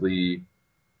 Obviously,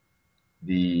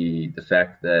 the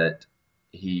fact that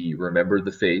he remembered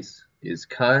the face is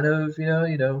kind of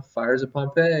fires of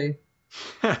Pompeii,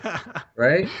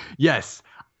 right? Yes.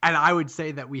 And I would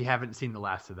say that we haven't seen the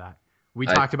last of that. We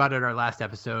talked about it in our last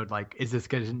episode. Like, is this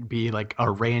going to be like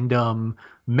a random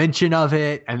mention of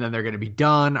it and then they're going to be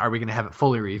done? Are we going to have it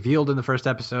fully revealed in the first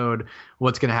episode?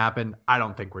 What's going to happen? I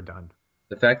don't think we're done.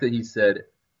 The fact that he said,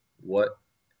 "What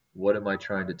am I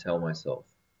trying to tell myself?"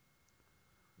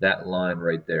 That line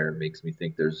right there makes me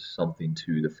think there's something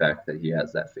to the fact that he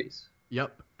has that face.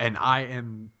 Yep. And I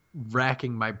am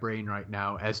racking my brain right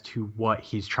now as to what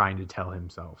he's trying to tell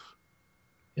himself.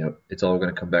 Yep, it's all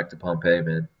going to come back to Pompeii,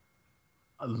 man.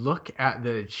 Look at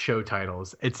the show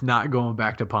titles. It's not going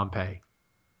back to Pompeii.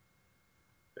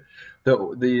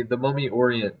 The Mummy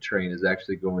Orient train is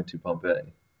actually going to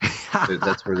Pompeii.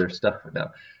 That's where they're stopping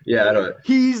now. Yeah, I don't.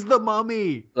 He's the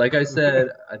mummy. Like I said,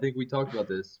 I think we talked about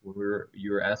this when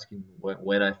you were asking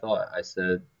when I thought. I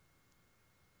said,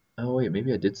 oh wait,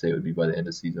 maybe I did say it would be by the end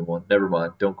of season 1. Never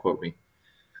mind, don't quote me.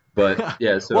 But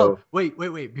yeah, so Well,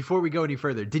 wait. Before we go any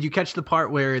further, did you catch the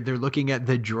part where they're looking at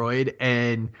the droid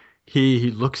and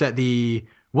he looks at the,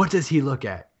 what does he look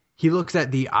at? He looks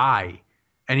at the eye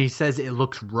and he says it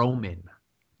looks Roman.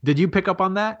 Did you pick up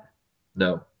on that?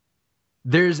 no.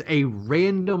 There's a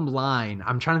random line.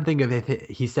 I'm trying to think of if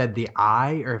he said the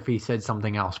eye or if he said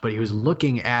something else, but he was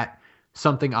looking at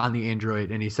something on the android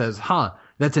and he says, huh,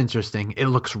 that's interesting. It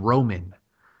looks Roman.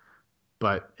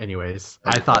 But anyways,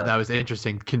 I thought that was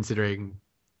interesting considering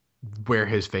where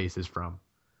his face is from.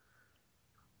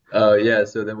 Yeah,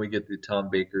 so then we get the Tom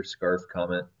Baker scarf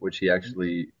comment, which he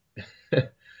actually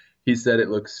he said it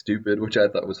looks stupid, which I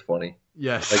thought was funny.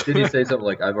 Yes. Like, did he say something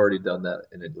like, I've already done that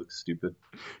and it looks stupid?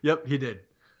 Yep, he did.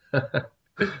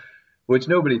 Which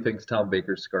nobody thinks Tom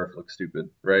Baker's scarf looks stupid,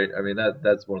 right? I mean,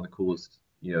 that's one of the coolest,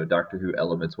 Doctor Who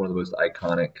elements, one of the most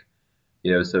iconic,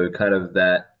 so kind of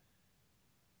that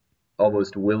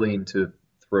almost willing to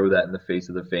throw that in the face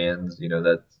of the fans,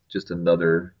 that's just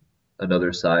another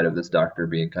side of this Doctor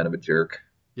being kind of a jerk.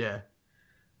 Yeah.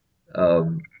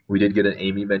 We did get an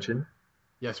Amy mention.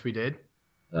 Yes, we did.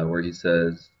 Where he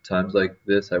says, times like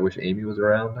this, I wish Amy was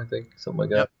around, I think, something like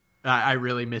that. Yep. I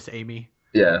really miss Amy.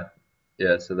 Yeah,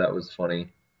 so that was funny.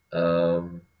 Yeah,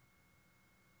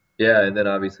 and then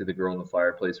obviously the girl in the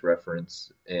fireplace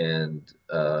reference and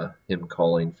him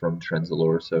calling from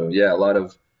Trenzalore. So yeah, a lot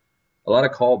of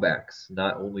callbacks,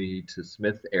 not only to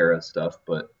Smith era stuff,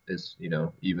 but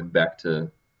even back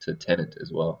to Tennant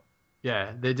as well.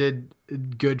 Yeah, they did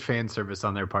good fan service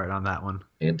on their part on that one.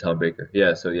 And Tom Baker.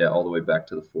 Yeah, so yeah, all the way back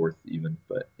to the 4th even.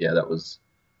 But yeah, that was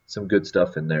some good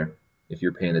stuff in there if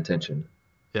you're paying attention.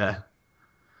 Yeah.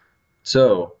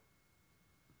 So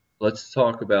let's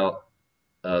talk about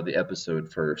the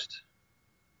episode first.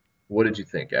 What did you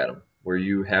think, Adam? Were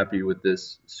you happy with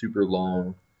this super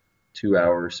long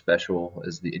 2-hour special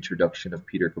as the introduction of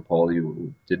Peter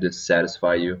Capaldi? Did this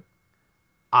satisfy you?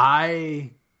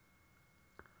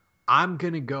 I'm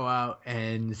going to go out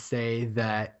and say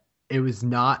that it was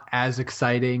not as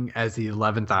exciting as the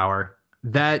 11th hour.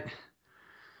 That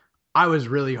I was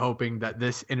really hoping that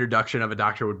this introduction of a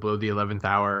Doctor would blow the 11th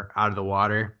hour out of the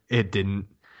water. It didn't.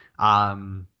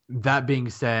 That being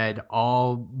said,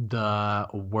 all the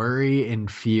worry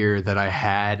and fear that I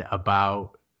had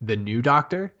about the new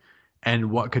Doctor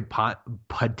and what could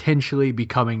potentially be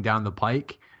coming down the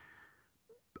pike,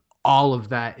 all of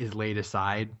that is laid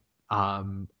aside.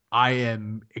 I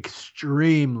am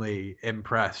extremely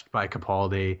impressed by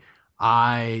Capaldi.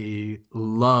 I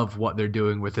love what they're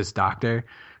doing with this Doctor.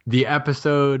 The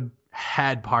episode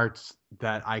had parts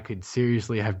that I could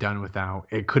seriously have done without.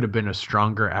 It could have been a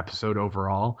stronger episode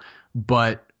overall,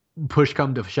 but push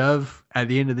come to shove, at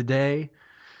the end of the day,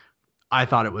 I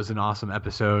thought it was an awesome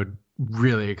episode.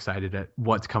 Really excited at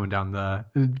what's coming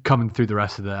through the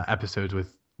rest of the episodes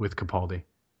with Capaldi.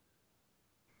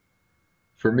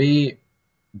 For me,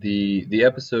 the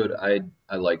episode, I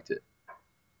liked it.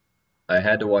 I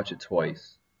had to watch it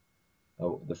twice.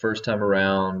 The first time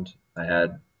around, I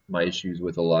had my issues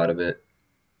with a lot of it.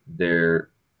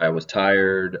 I was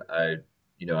tired. I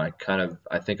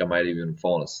think I might have even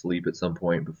fallen asleep at some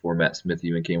point before Matt Smith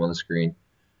even came on the screen.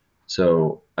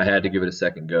 So I had to give it a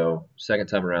second go. Second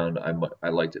time around, I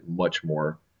liked it much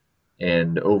more.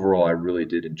 And overall, I really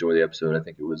did enjoy the episode. I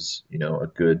think it was, a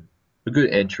good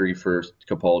entry for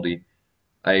Capaldi.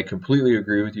 I completely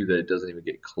agree with you that it doesn't even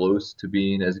get close to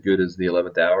being as good as the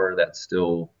 11th hour. That's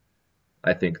still,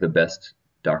 I think, the best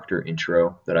Doctor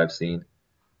intro that I've seen.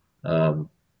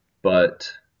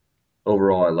 But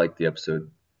overall, I liked the episode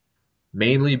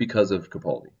mainly because of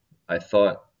Capaldi. I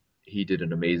thought he did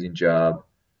an amazing job.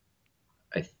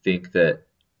 I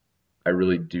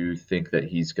really do think that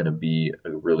he's going to be a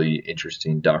really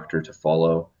interesting Doctor to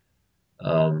follow.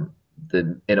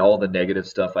 And all the negative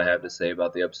stuff I have to say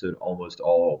about the episode, almost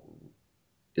all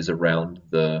is around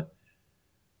the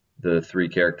 3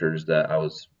 characters that I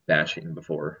was bashing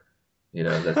before.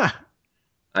 I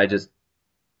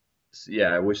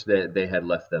wish that they had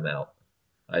left them out.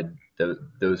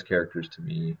 Those characters to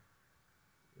me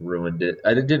ruined it.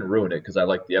 I didn't ruin it because I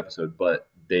liked the episode, but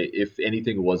if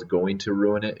anything was going to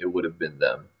ruin it, it would have been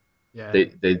them. Yeah.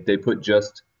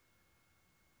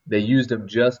 They used them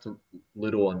just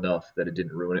little enough that it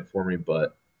didn't ruin it for me,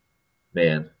 but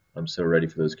man, I'm so ready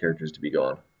for those characters to be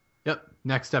gone. Yep.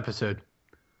 Next episode.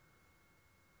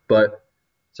 But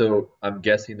so I'm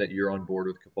guessing that you're on board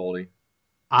with Capaldi.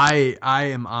 I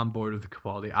am on board with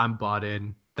Capaldi. I'm bought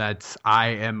in. I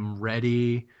am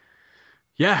ready.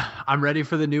 Yeah, I'm ready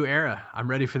for the new era. I'm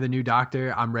ready for the new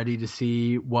Doctor. I'm ready to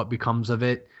see what becomes of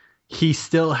it. He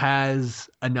still has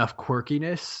enough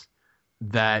quirkiness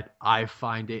that I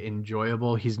find it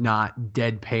enjoyable. He's not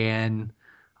deadpan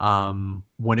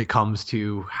when it comes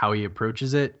to how he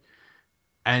approaches it.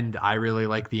 And I really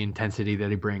like the intensity that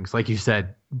he brings. Like you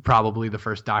said, probably the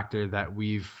first Doctor that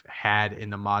we've had in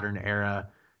the modern era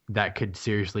that could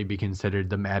seriously be considered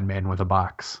the madman with a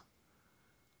box.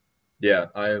 Yeah,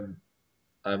 I'm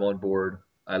on board.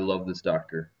 I love this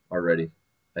Doctor already.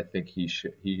 I think he's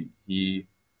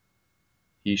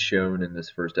shown in this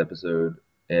first episode,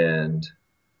 and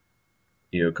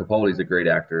Capaldi's a great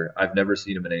actor. I've never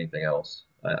seen him in anything else.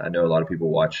 I know a lot of people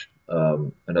watch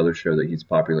another show that he's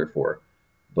popular for,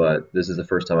 but this is the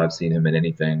first time I've seen him in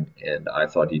anything, and I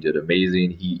thought he did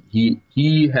amazing.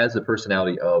 He has the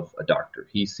personality of a Doctor.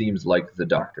 He seems like the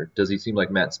Doctor. Does he seem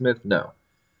like Matt Smith? No,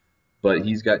 but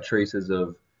he's got traces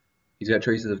of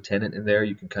Tennant in there.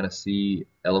 You can kind of see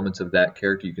elements of that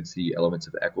character. You can see elements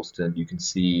of Eccleston. You can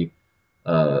see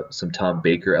some Tom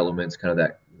Baker elements, kind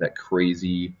of that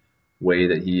crazy way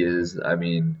that he is. I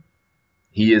mean,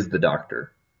 he is the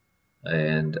Doctor,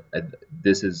 and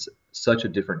this is such a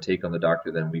different take on the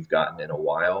Doctor than we've gotten in a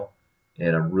while,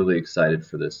 and I'm really excited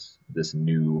for this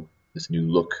new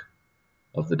look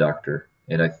of the Doctor,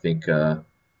 and I think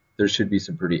there should be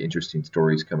some pretty interesting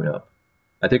stories coming up.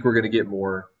 I think we're going to get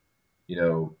more,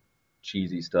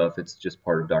 cheesy stuff. It's just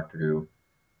part of Doctor Who,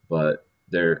 but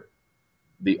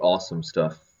the awesome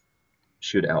stuff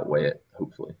should outweigh it,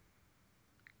 hopefully.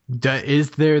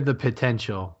 Is there the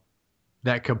potential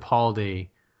that Capaldi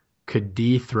could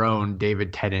dethrone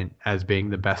David Tennant as being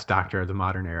the best Doctor of the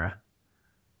modern era?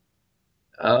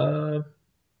 I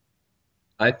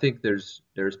think there's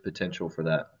potential for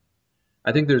that.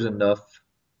 I think there's enough.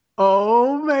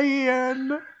 Oh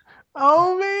man!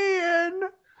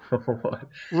 What?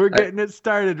 We're getting it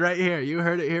started right here. You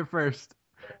heard it here first.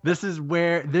 This is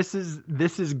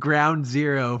ground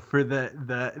zero for the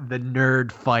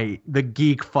nerd fight, the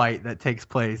geek fight that takes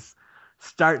place.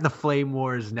 Start the flame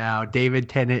wars now. David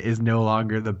Tennant is no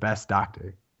longer the best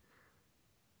Doctor.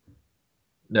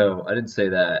 No, I didn't say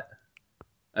that.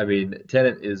 I mean,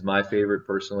 Tennant is my favorite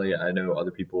personally. I know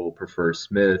other people prefer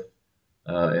Smith,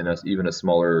 and even a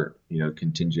smaller,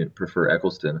 contingent prefer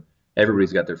Eccleston.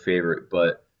 Everybody's got their favorite,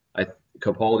 but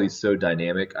Capaldi's so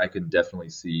dynamic. I can definitely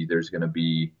see there's going to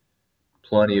be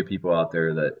plenty of people out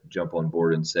there that jump on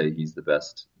board and say he's the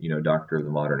best, Doctor of the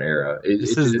modern era.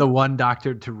 This is the one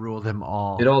Doctor to rule them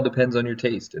all. It all depends on your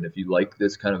taste, and if you like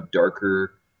this kind of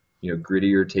darker,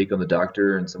 grittier take on the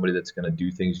Doctor and somebody that's going to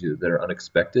do things that are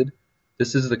unexpected,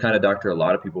 this is the kind of Doctor a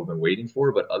lot of people have been waiting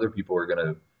for, but other people are going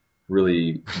to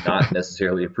really not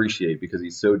necessarily appreciate because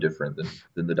he's so different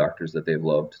than the Doctors that they've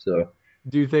loved. So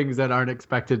do things that aren't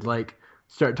expected, like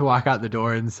start to walk out the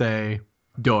door and say,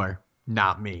 "Door,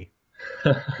 not me."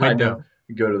 Window. I know.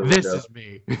 Go to the window. This is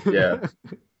me. Yeah.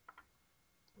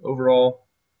 Overall,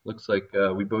 looks like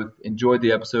we both enjoyed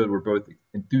the episode. We're both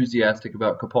enthusiastic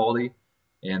about Capaldi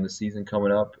and the season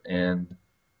coming up, and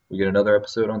we get another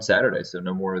episode on Saturday, so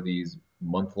no more of these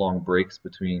month-long breaks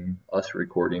between us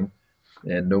recording,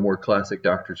 and no more classic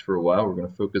Doctors for a while. We're going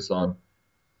to focus on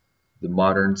the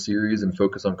modern series and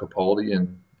focus on Capaldi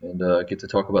and get to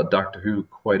talk about Doctor Who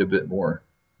quite a bit more.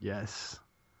 Yes.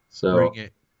 So, bring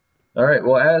it. All right.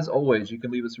 Well, as always, you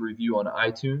can leave us a review on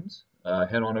iTunes.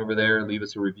 Head on over there, leave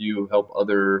us a review, help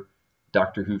other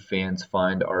Doctor Who fans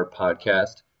find our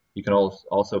podcast. You can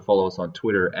also follow us on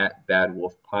Twitter at Bad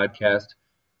Wolf Podcast.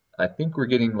 I think we're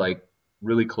getting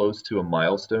really close to a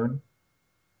milestone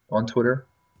on Twitter.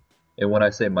 And when I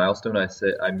say milestone, I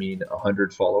mean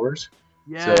 100 followers.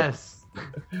 Yes. So,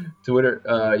 Twitter.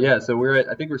 So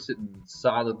I think we're sitting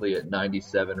solidly at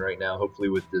 97 right now. Hopefully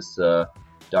with this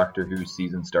Doctor Who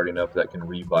season starting up, that can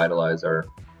revitalize our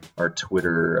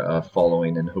Twitter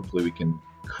following, and hopefully we can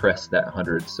crest that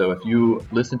 100. So if you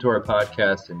listen to our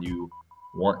podcast and you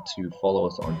want to follow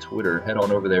us on Twitter, head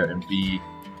on over there and be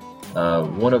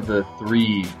one of the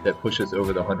 3 that push us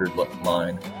over the 100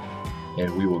 line,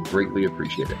 and we will greatly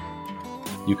appreciate it.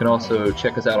 You can also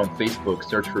check us out on Facebook.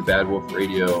 Search for Bad Wolf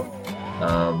Radio.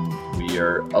 We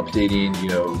are updating,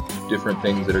 different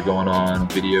things that are going on,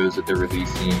 videos that they're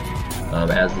releasing.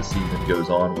 As the season goes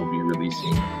on, we'll be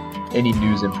releasing any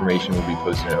news information. We'll be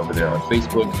posting it over there on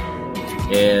Facebook.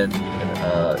 And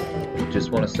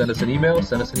just want to send us an email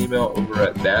over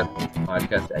at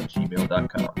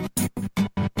badwolfpodcast@gmail.com.